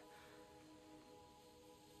between us.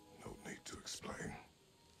 No need to explain.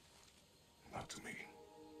 Not to me.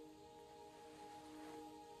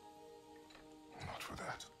 Not for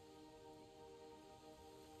that.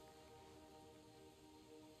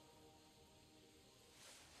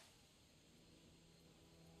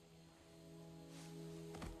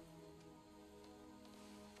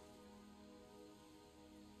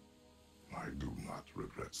 I do not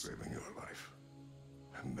regret saving your life,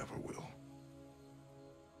 and never will.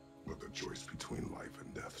 But the choice between life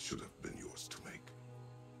and death should have been yours to make.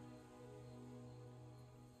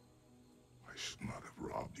 I should not have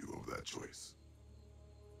robbed you of that choice.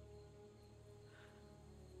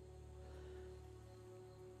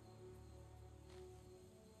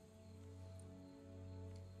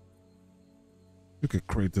 Look at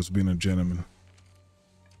Kratos being a gentleman.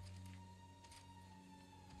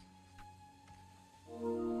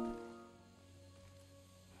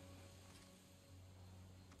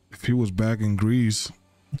 If he was back in Greece,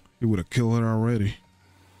 he would have killed her already.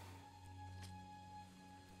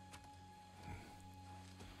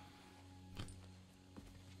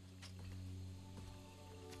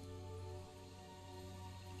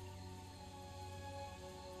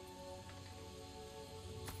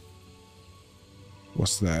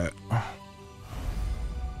 What's that?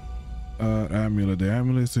 Amulet. The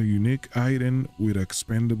amulet is a unique item with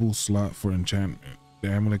expendable slot for enchantment. The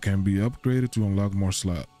amulet can be upgraded to unlock more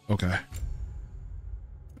slot. Okay.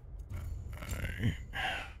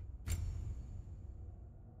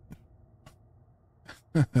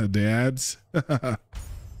 The ads.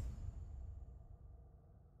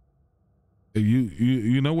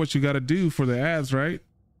 You know what you got to do for the ads, right?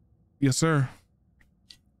 Yes, sir.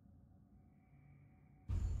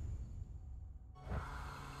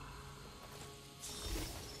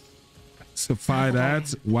 So 5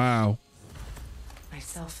 ads. Wow.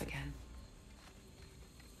 Myself again.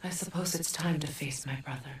 I suppose it's time to face my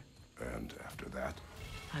brother. And after that?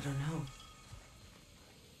 I don't know.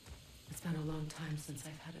 It's been a long time since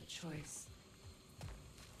I've had a choice.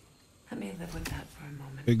 Let me live with that for a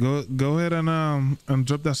moment. Hey, go ahead and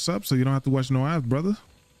drop that sub so you don't have to watch no ads, brother.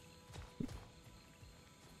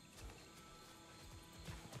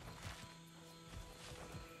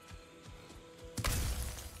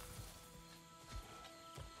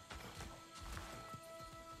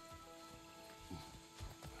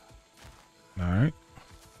 All right.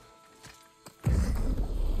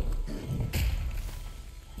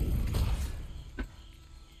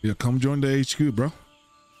 Yeah, come join the HQ, bro.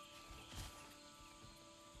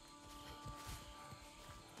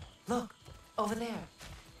 Look, over there.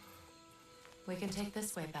 We can take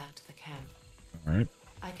this way back to the camp. All right.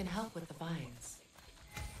 I can help with the vines.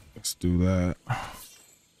 Let's do that.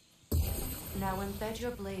 Now embed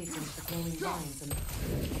your blades into the glowing vines and...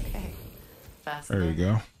 Okay. Fast There you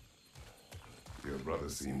learner. go. Your brother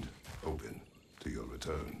seemed open to your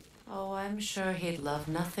return. Oh, I'm sure he'd love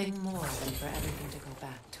nothing more than for everything to go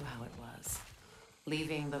back to how it was,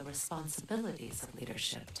 leaving the responsibilities of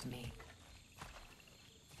leadership to me.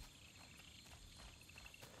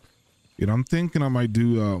 You know, I'm thinking I might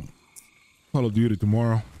do Call of Duty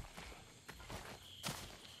tomorrow.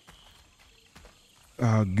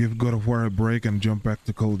 Give God of War a break and jump back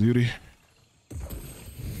to Call of Duty.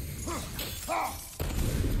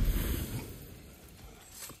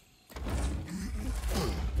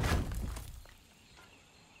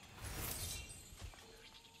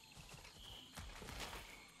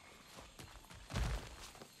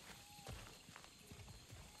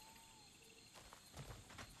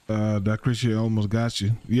 That creature almost got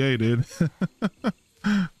you. Yeah, he did.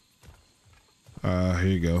 Here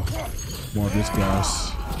you go. More of this,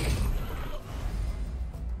 guys.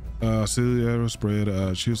 See the arrow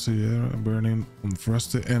spread. Choose the arrow burning on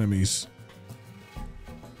frosted enemies.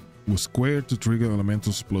 With square to trigger elemental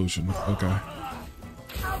explosion. Okay.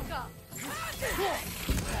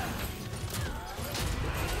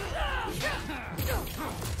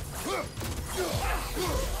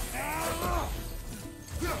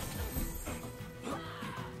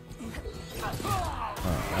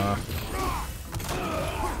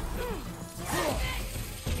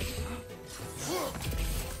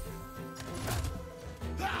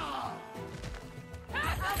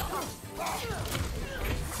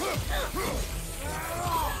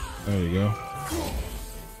 There you go.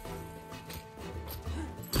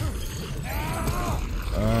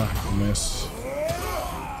 Miss.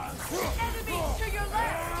 Enemies to your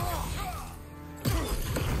left!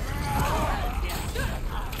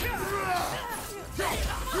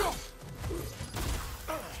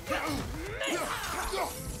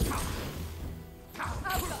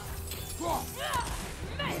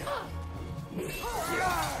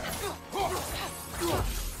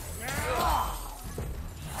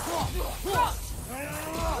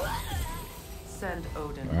 Send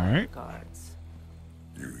Odin my regards.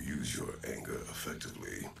 You use your anger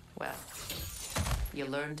effectively. Well, you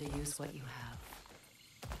learn to use what you have.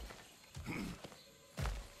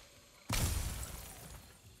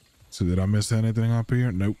 So did I miss anything up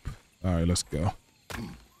here? Nope. All right, let's go.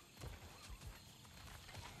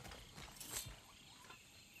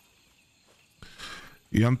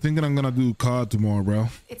 Yeah, I'm thinking I'm gonna do COD tomorrow, bro.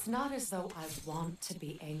 It's not as though I want to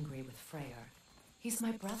be angry with Freyr. He's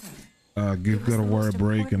my brother. Give God of War a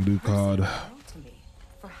break and do COD. To me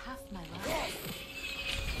for half my life.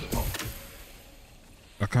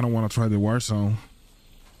 I kind of want to try the Warzone.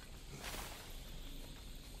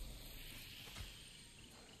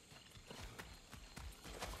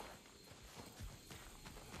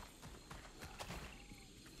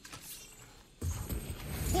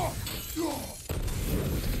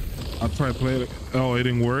 I tried to play it. Oh, it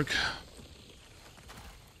didn't work.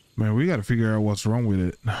 Man, we got to figure out what's wrong with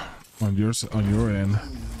it on your end.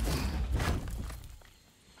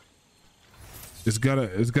 It's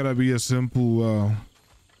gotta be a simple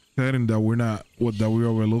setting that we're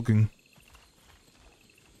overlooking.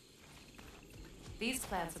 These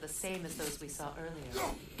plants are the same as those we saw earlier.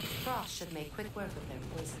 Frost should make quick work of their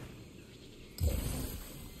poison.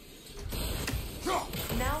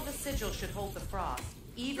 Now the sigil should hold the frost,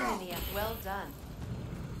 even in the end. Well done.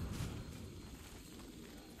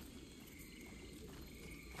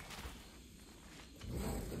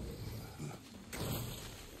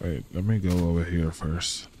 Wait, let me go over here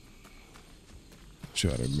first.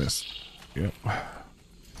 Try to miss. Yep.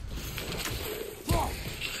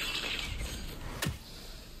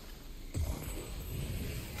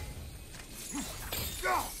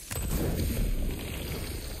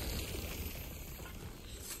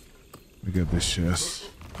 Look at this chest.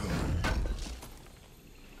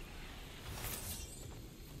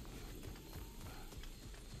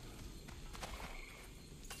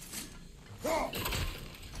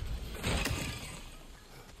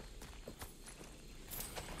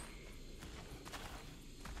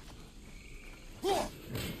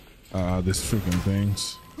 These freaking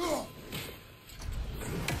things.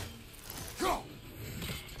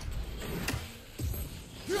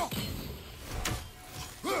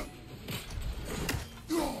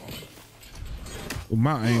 Well,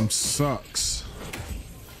 my aim sucks.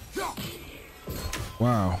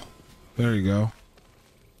 Wow. There you go.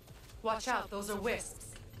 Watch out, those are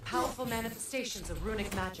wisps. Powerful manifestations of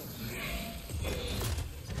runic magic.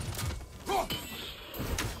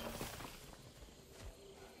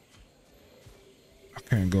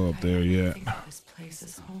 Can't go up there yet. This place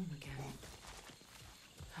is home again.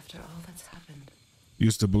 After all that's happened.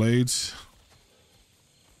 Use the blades.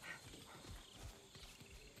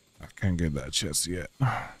 I can't get that chest yet. Wait.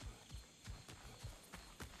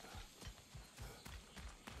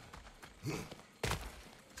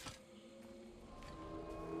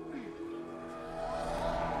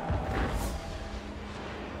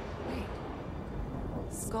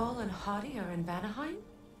 Skull and Hati are in Vanaheim?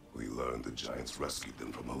 We learned the giants rescued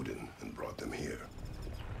them from Odin and brought them here.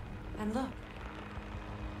 And look.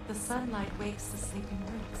 The sunlight wakes the sleeping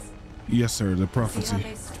roots. Yes, sir, the See prophecy. how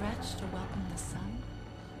they stretch to welcome the sun?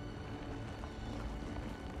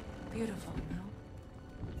 Beautiful, no?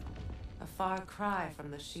 A far cry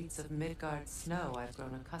from the sheets of Midgard snow I've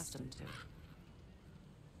grown accustomed to.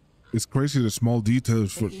 It's crazy the small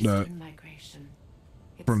details for The that eastern migration.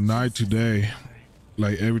 It's from night just to as day. elaborate.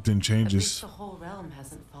 Like everything At least changes. the whole realm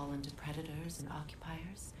hasn't fallen to predators and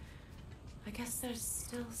occupiers. I guess there's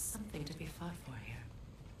still something to be fought for here.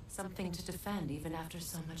 Something to defend even after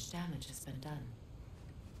so much damage has been done.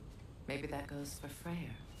 Maybe that goes for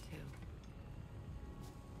Freya, too.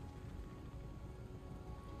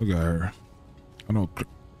 Look at her. I know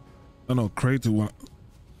Kratos want.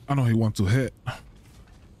 I know he wants to hit.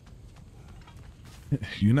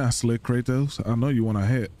 You not slick, Kratos. I know you want to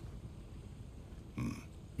hit.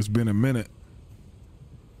 It's been a minute.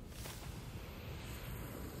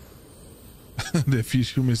 The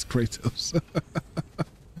future Miss Kratos.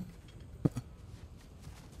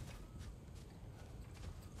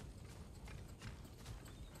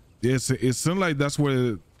 It seems like that's what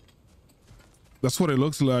it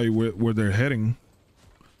looks like where they're heading.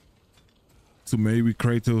 To maybe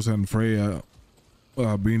Kratos and Freya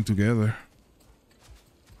being together.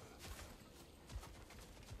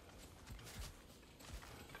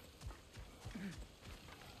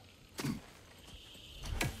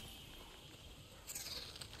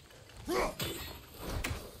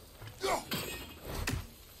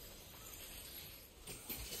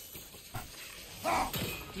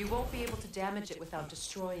 You won't be able to damage it without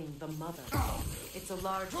destroying the mother. It's a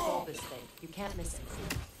large bulbous thing. You can't miss it.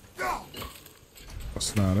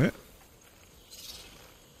 That's not it.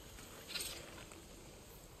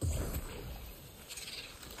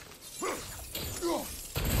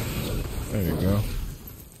 There you go.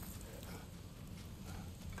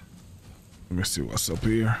 Let me see what's up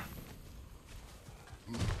here.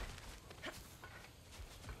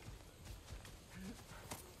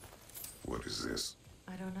 What is this?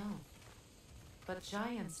 I don't know. But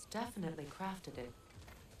giants definitely crafted it.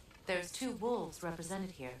 There's 2 wolves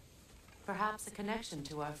represented here. Perhaps a connection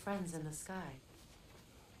to our friends in the sky.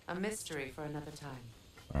 A mystery for another time.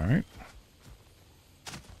 All right.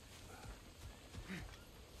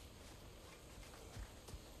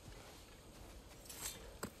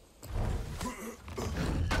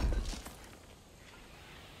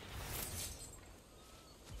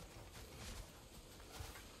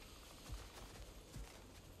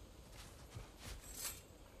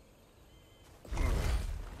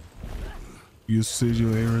 Use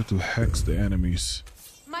sigil area to hex the enemies.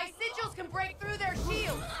 My sigils can break through their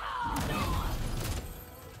shields!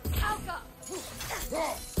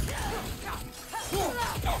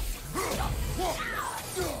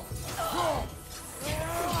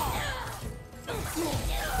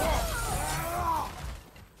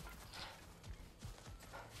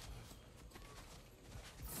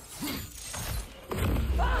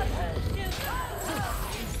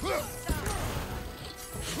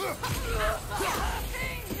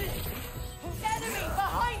 Enemy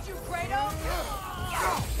behind you, Kratos!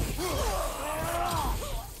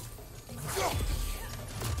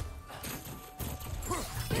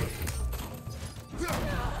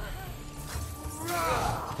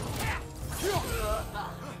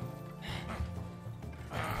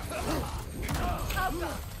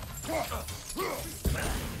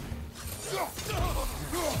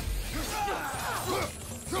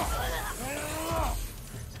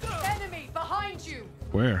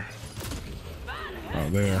 Oh,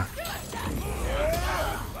 there.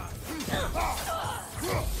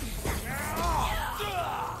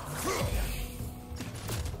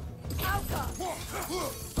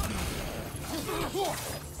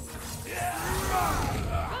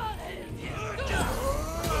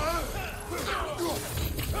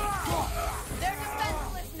 They're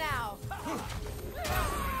defenseless now.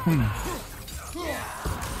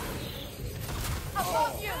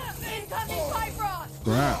 Above you, incoming fibrost.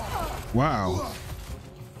 Wow.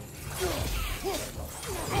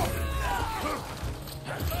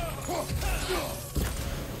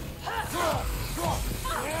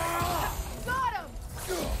 Got him.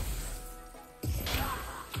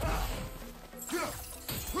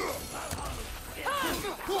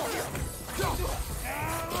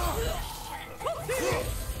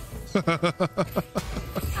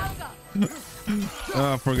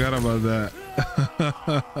 Oh, I forgot about that.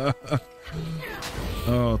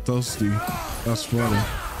 Oh, toasty. That's funny.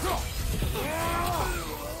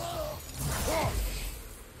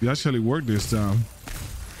 You actually worked this time.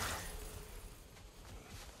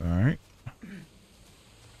 All right.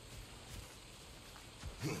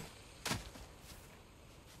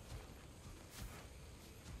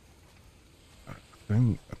 I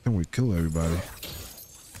think we kill everybody.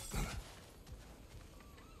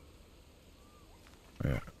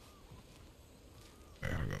 Yeah. I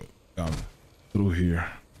gotta go down through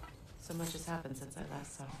here. So much has happened since I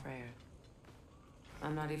last saw Freya.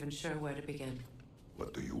 I'm not even sure where to begin.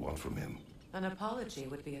 What do you want from him? An apology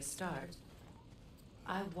would be a start.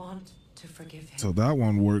 I want to forgive him. So that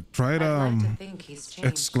one worked. Try it, I'd like to think he's changed.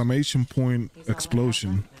 exclamation point He's all I have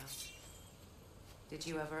explosion. left now. Did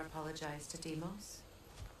you ever apologize to Deimos?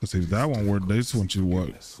 Because if that one worked, this one should work.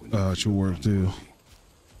 Should work too.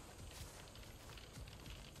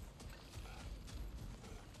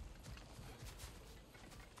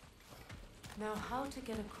 Now, how to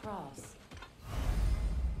get across?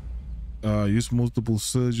 Use multiple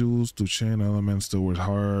sigils to chain elements towards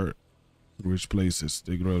hard, rich places.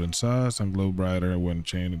 They grow in size and glow brighter when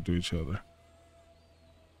chained into each other.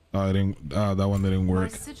 That one didn't My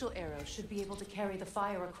work. sigil arrow should be able to carry the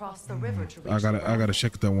fire across the river to reach I the gotta ground.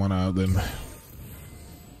 check that one out then.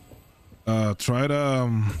 Try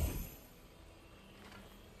to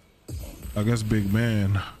I guess big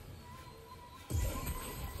man.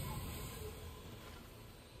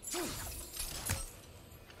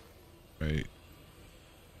 Wait.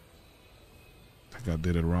 I think I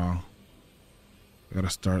did it wrong. I gotta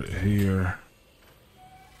start here.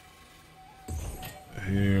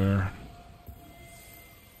 Here.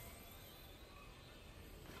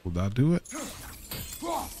 Will that do it?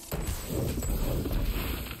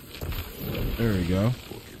 There we go.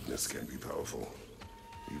 Forgiveness can be powerful,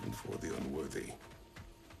 even for the unworthy.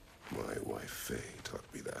 My wife Faye taught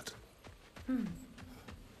me that. Well,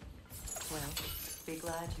 be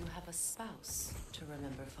glad you have a spouse to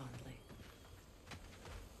remember fondly.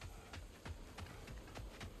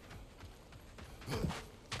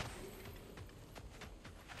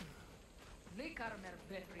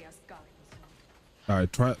 All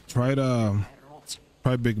right, try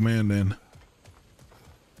big man then.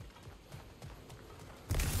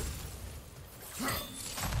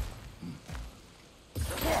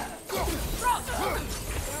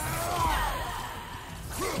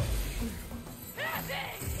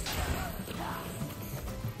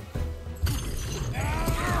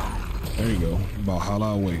 There you go.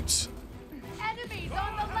 Valhalla awaits. Enemies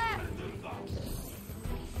on the left!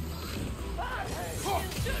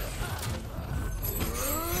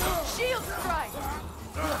 Shield strike!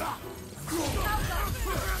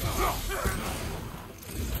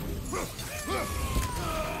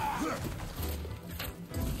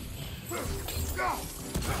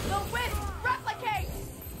 The witch replicates!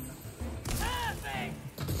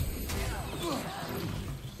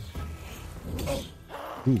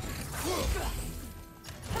 Ooh.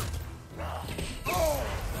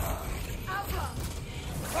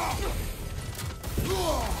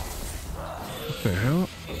 What the hell?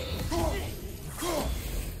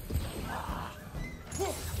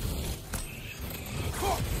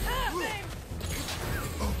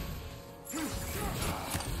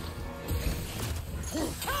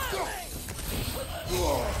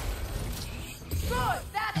 Good,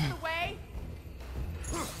 that's the way!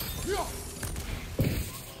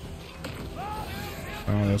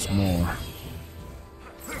 Oh, that's more.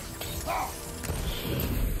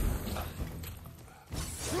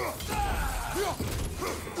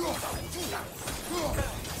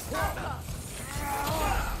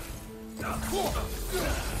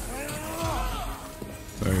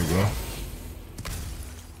 There you go.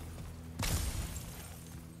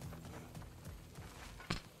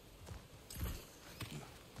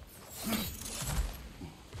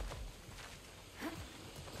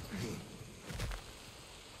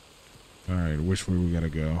 which way we gotta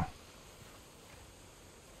go.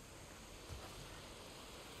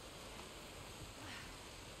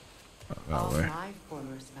 All my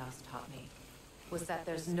former spouse taught me was that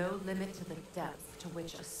there's no limit to the depth to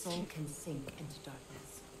which a soul can sink into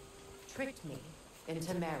darkness. Tricked me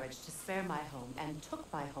into marriage to spare my home and took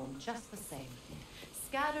my home just the same.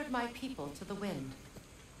 Scattered my people to the wind.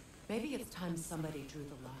 Maybe it's time somebody drew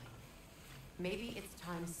the line. Maybe it's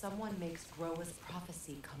time someone makes Groa's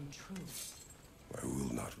prophecy come true. I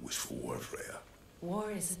will not wish for war, Freya.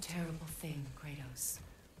 War is a terrible thing, Kratos.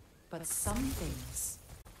 But some things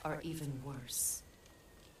are even worse.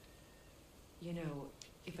 You know,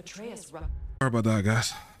 if Atreus Sorry about that,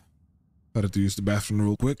 guys. Had to use the bathroom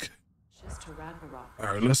real quick. to Ragnarok, All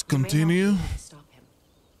right, let's continue. Stop him.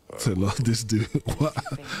 To love this dude.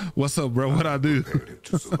 What's up, bro? What I do? Prepare him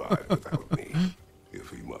to survive without me, if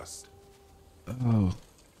he must. Oh.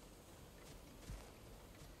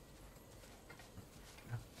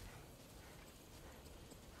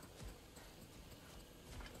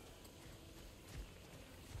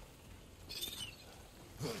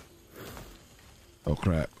 Oh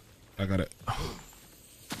crap! I gotta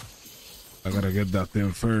get that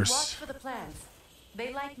thing first. Watch for the plants.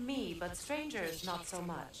 They like me, but strangers not so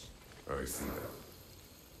much. I see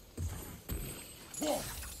that.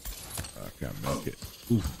 I can't make it.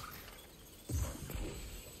 Ooh.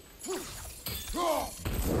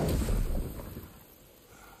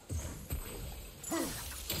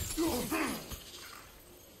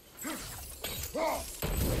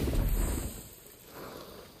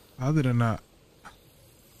 How did I not?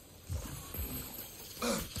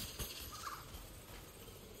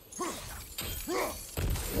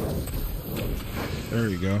 There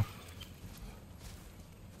you go.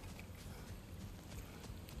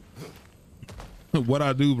 What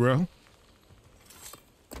I do, bro?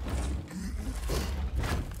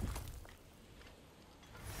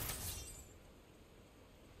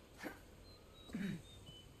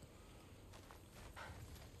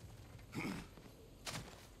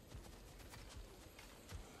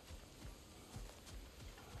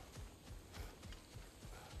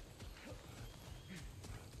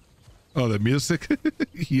 Oh, the music?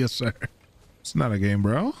 Yes, sir. It's not a game,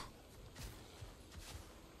 bro.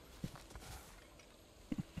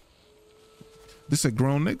 This a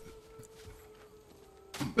grown nigga?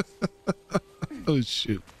 Oh,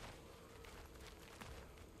 shit.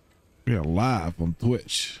 We are live on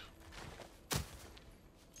Twitch.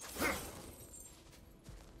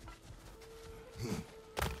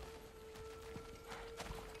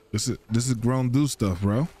 This is grown dude stuff,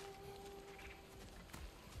 bro.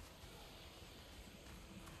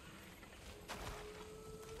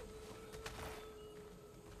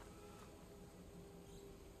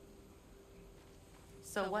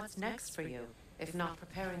 So what's next for you, if not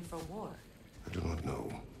preparing for war? I do not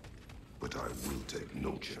know, but I will take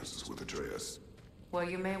no chances with Atreus. Well,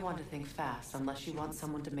 you may want to think fast, unless you want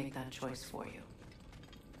someone to make that choice for you.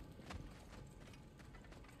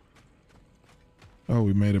 Oh,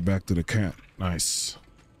 we made it back to the camp. Nice.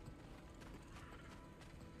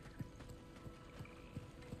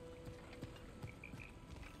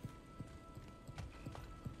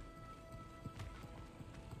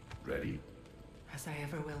 Ready? As I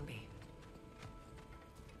ever will be.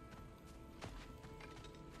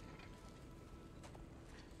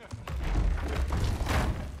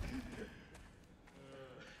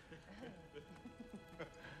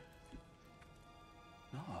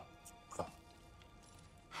 No.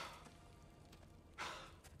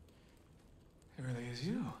 It really is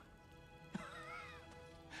you.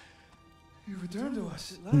 You returned to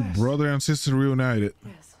us at last. Brother and sister reunited.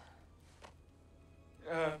 Yes.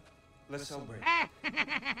 Let's celebrate.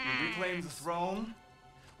 We'll reclaim the throne.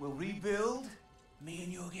 We'll rebuild. Me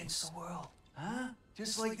and you against the world. Huh?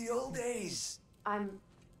 Just like the old days. I'm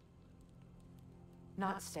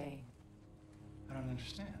not staying. I don't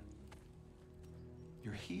understand.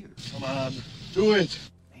 You're here. Come on, do it.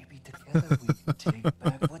 Maybe together we can take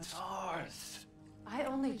back what's ours. I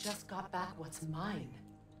only just got back what's mine.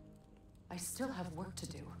 I still have work to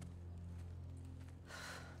do.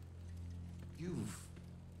 You've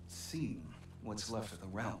seen what's left of the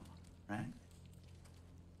realm, right?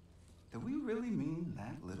 Do we really mean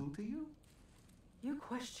that little to you? You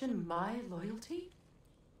question my loyalty?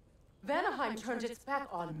 Vanaheim turned its back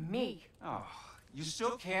on me. Oh, you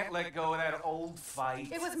still can't let go of that old fight.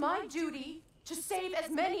 It was my duty to save as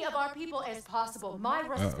many of our people as possible. My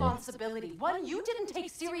responsibility. One you didn't take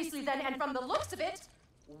seriously then, and from the looks of it,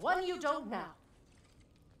 one you don't now.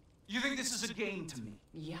 You think this is a game to me?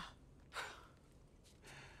 Yeah.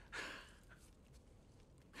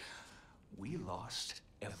 We lost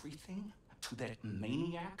everything to that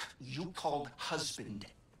maniac you called husband.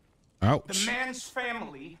 Ouch. The man's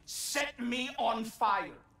family set me on fire.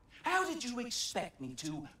 How did you expect me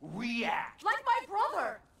to react? Like my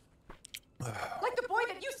brother! Like the boy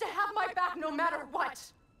that used to have my back no matter what!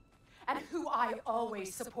 And who I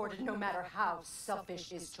always supported no matter how selfish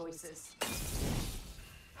his choices.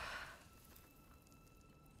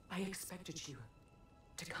 I expected you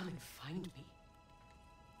to come and find me.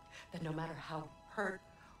 That no matter how hurt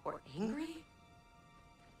or angry,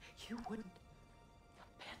 you wouldn't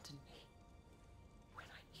abandon me when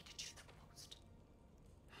I needed you the most.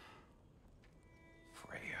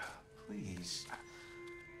 Freya, please.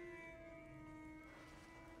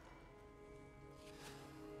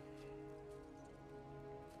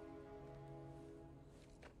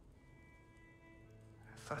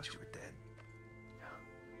 I thought you were dead.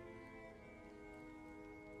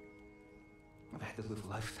 I've had to live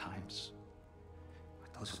lifetimes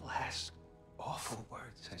with those last awful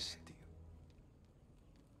words I said to you.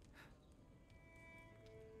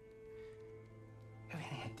 You have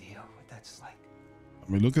any idea what that's like?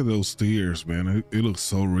 I mean, look at those tears, man. It looks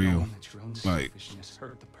so real. Knowing that your own Like, selfishness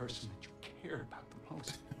hurt the person that you cared about the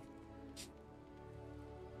most.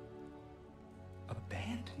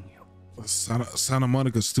 Abandon you. Santa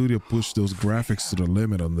Monica Studio pushed those graphics to the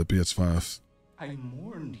limit on the PS5. I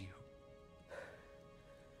mourned you.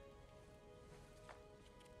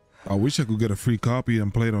 I wish I could get a free copy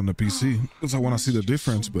and play it on the PC because I want to see the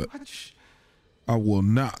difference, but I will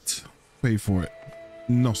not pay for it.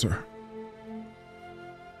 No, sir.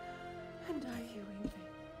 And are you, Ingrid?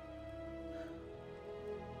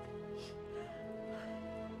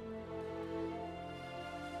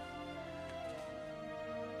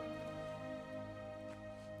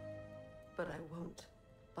 But I won't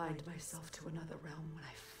bind myself to another realm when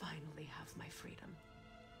I finally have my freedom.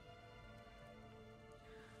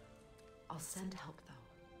 I'll send help, though.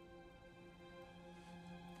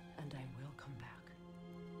 And I will come back.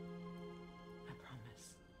 I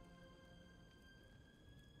promise.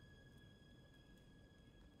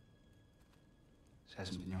 This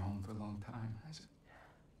hasn't been your home for a long time, has it?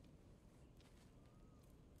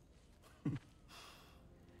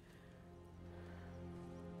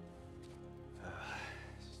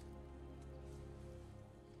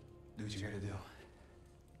 Do what you gotta do.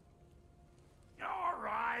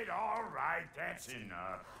 All right, that's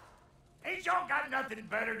enough. Ain't y'all got nothing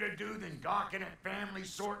better to do than gawking at family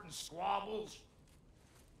sorting squabbles?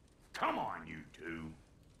 Come on, you two.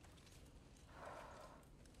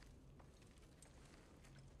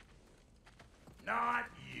 Not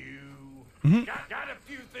you. Got a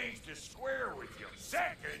few things to square with you.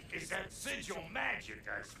 Second is that sigil magic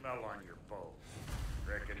I smell on your bow.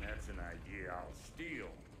 Reckon that's an idea I'll steal.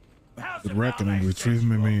 How's The about reckoning I retrieve set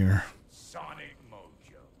you up Mimir. with Sonic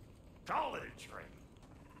Mojo. Call it a trade.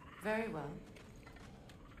 Very well.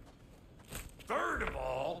 Third of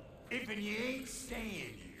all, if you ain't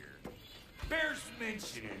staying here, bears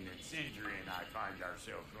mentioning that Sindri and I find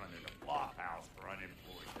ourselves running a flop house for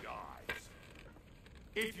unemployed guys.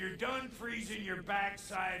 If you're done freezing your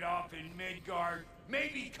backside off in Midgard,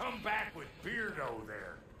 maybe come back with Beardo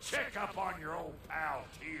there. Check up on your old pal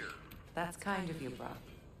Tyr. That's kind of you, bro.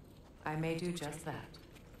 I may do just that.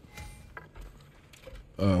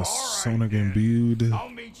 Sonic imbued. I'll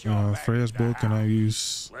meet y'all back Freya's at the book, and I house.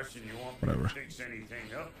 use Lesson you want whatever. me to fix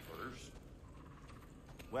anything up first.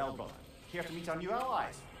 Well, brother, here to meet our new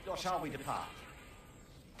allies. Or shall we depart?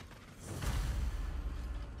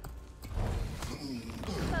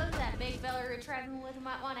 Suppose that big fella you're traveling with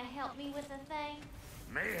might want to help me with a thing.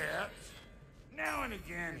 Mayhaps. Now and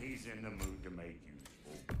again, he's in the mood to make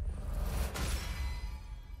useful.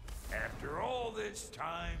 After all this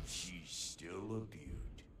time, she's still a beaut.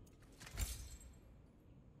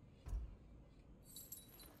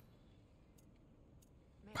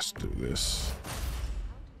 Let's do this.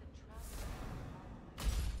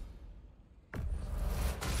 The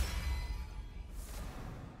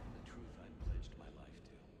truth I pledged my life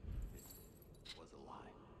to. It was a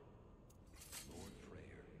lie. Lord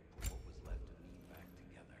Freyr put what was left of me back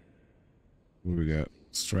together. What we got?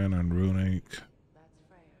 Strand and Runic.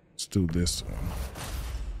 Let's do this one.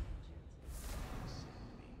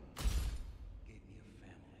 Gave me a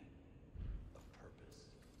family, a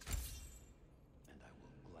purpose, and I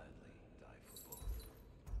will gladly die for both.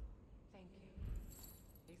 Thank you.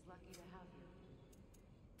 He's lucky to have you.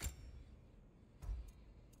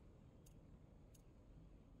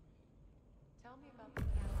 Tell me about the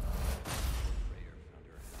Lord Freyr found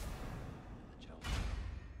her in the Chelsea.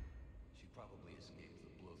 She probably escaped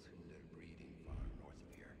the Blothhunder breeding far north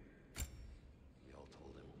of here. We all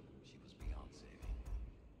told him she was beyond saving.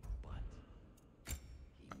 But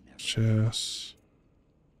chest.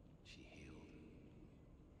 She healed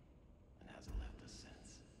and hasn't left us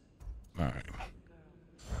since. All right.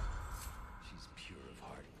 She's pure of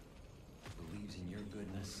heart. Believes in your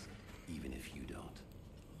goodness, even if you don't.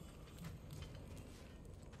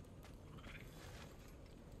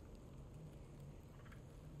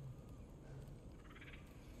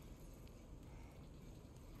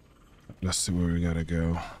 Let's see where we gotta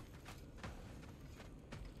go.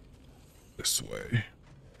 This way.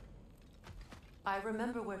 I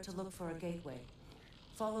remember where to look for a gateway.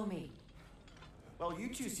 Follow me. Well, you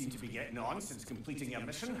two seem to be getting on since completing your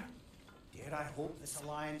mission. Dare I hope this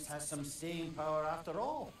alliance has some staying power after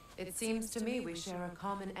all? It seems to me we share a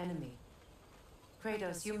common enemy.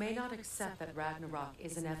 Kratos, you may not accept that Ragnarok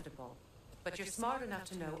is inevitable, but you're smart enough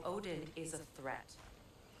to know Odin is a threat.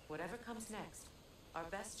 Whatever comes next, our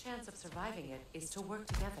best chance of surviving it is to work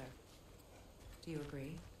together. Do you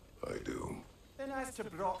agree? I do. Then as to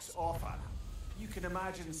Brock's offer, you can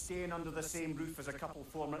imagine staying under the same roof as a couple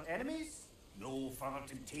former enemies? No further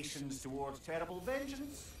temptations towards terrible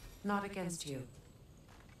vengeance? Not against you.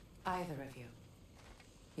 Either of you.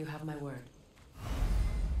 You have my word.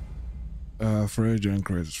 Freya and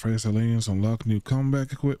Kratos. Freya's alliance unlock new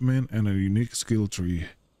combat equipment and a unique skill tree.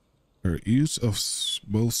 Her use of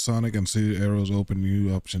both sonic and seared arrows open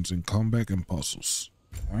new options in combat and puzzles.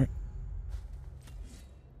 All right.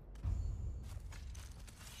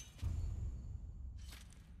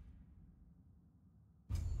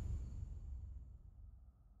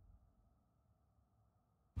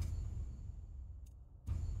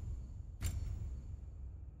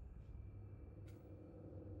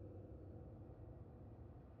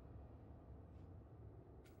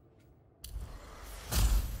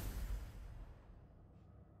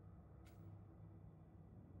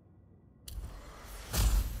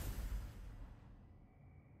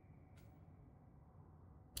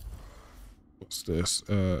 What's this?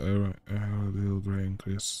 Arrow deal great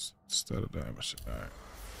increase instead of damage. Alright.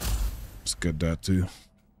 Let's get that too.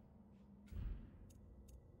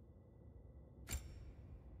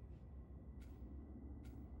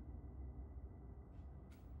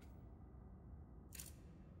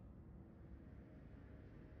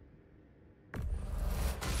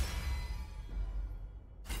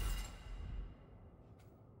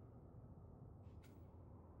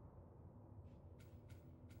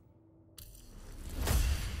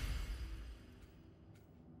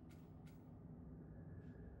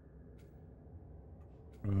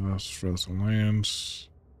 Frozen lands.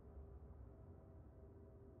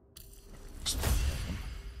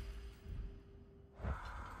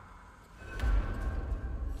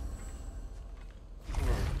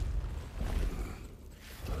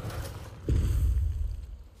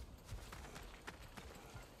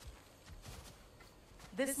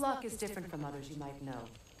 This lock is different from others you might know.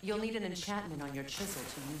 You'll need an enchantment on your chisel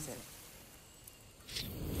to use it.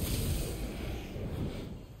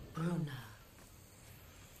 Bruna.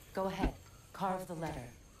 Go ahead. Carve the letter.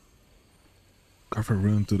 Carve a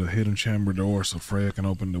rune through the hidden chamber door so Freya can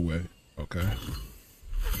open the way. Okay.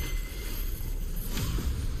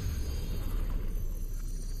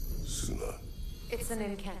 Suna. It's an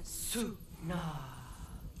incant. Suna.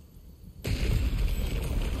 The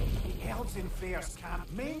elves in Freya's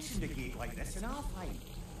camp mentioned a gate like this in our fight.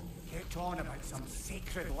 Kept on about some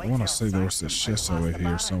sacred light. I want to say there was this chest over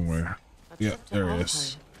here somewhere. Yeah, there it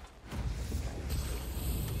is.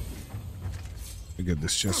 Let me get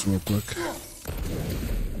this chest real quick.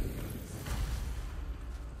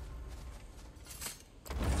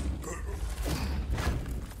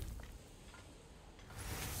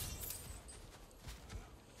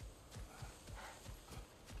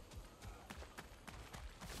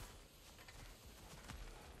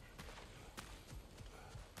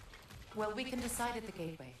 Well, we can decide at the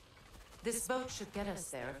gateway. This boat should get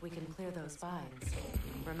us there if we can clear those vines.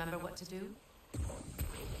 Remember what to do?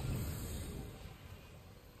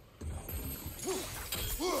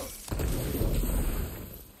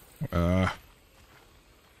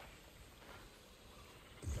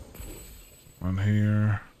 On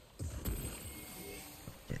here.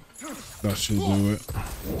 That should do it.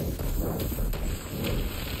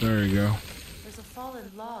 There you go. There's a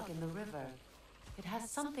fallen log in the river. It has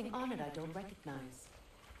something on it I don't recognize.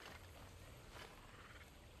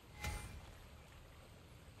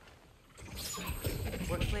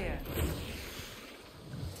 We're clear.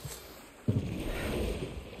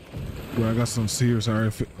 Bro, I got some serious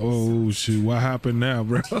RF. Oh shoot, what happened now,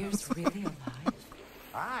 bro? Atreus really alive?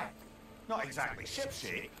 Aye. Not exactly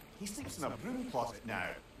shipshape. He sleeps in a broom closet now.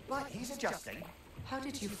 But he's adjusting. How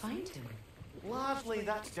did you find him? Largely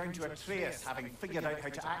that's down to Atreus having figured out how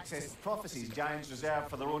to access the prophecies giants reserve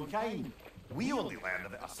for their own kind. We only learned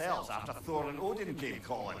of it ourselves after Thor and Odin came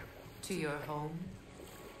calling. To your home?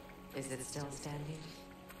 Is it still standing?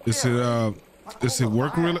 Is it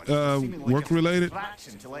work related?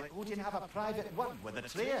 To let Odin have a private word with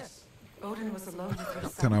Atreus. Odin was alone with your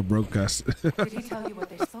son. Can I broadcast? Did he tell you what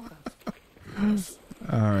they spoke of?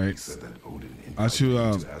 All right. I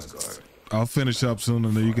should. I'll finish up soon,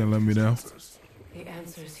 and then you can let me know. The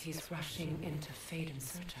answers he's rushing into fate in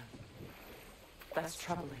search of. That's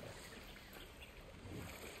troubling.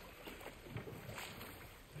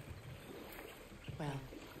 Well,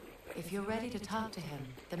 if you're ready to talk to him,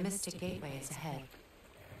 the Mystic Gateway is ahead.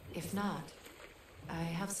 If not, I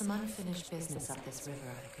have some unfinished business up this river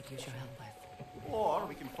I could use your help with. Or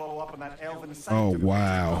we can follow up on that elven site. Oh,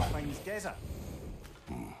 wow.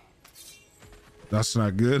 That's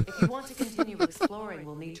not good. If you want to continue exploring,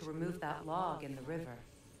 we'll need to remove that log in the river.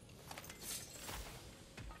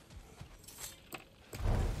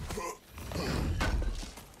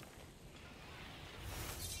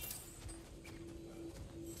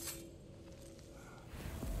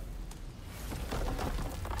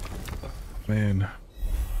 Man.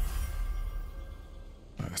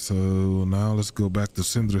 Alright, so now let's go back to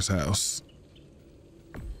Syndra's house.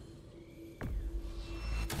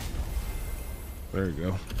 There you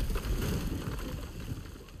go.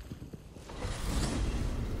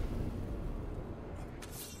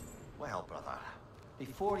 Well, brother,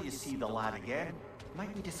 before you see the lad again,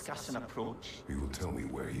 might we discuss an approach? He will tell me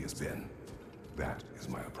where he has been. That is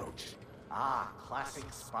my approach. Ah, classic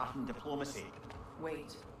Spartan diplomacy.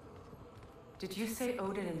 Wait. Did you say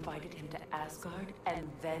Odin invited him to Asgard and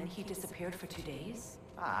then he disappeared for 2 days?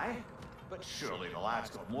 Aye, but surely the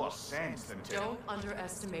lad's got more sense than to... Don't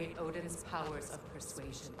underestimate Odin's powers of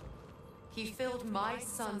persuasion. He filled my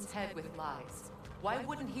son's head with lies. Why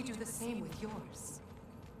wouldn't he do the same with yours?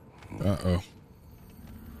 Uh-oh.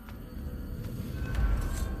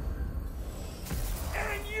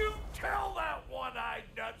 And you tell that one-eyed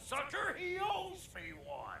nutsucker he owes me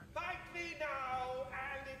one. Thank me now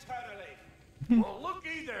and eternally. Well,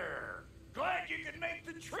 looky there. Glad you can make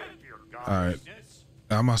the trip, your Alright. godliness.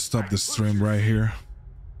 I'm gonna stop the stream right here.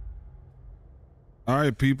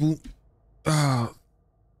 Alright, people.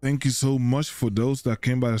 Thank you so much for those that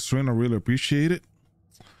came by the stream. I really appreciate it.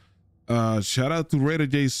 Shout out to Raider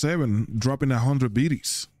J7 dropping 100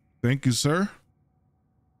 BDs. Thank you, sir.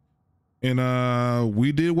 And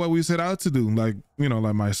we did what we set out to do. Like, you know,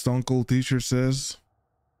 like my Stone Cold t-shirt says,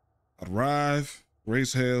 arrive,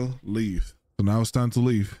 raise hell, leave. So now it's time to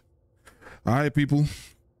leave. All right, people,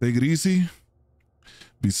 take it easy.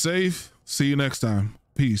 Be safe. See you next time.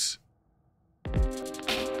 Peace.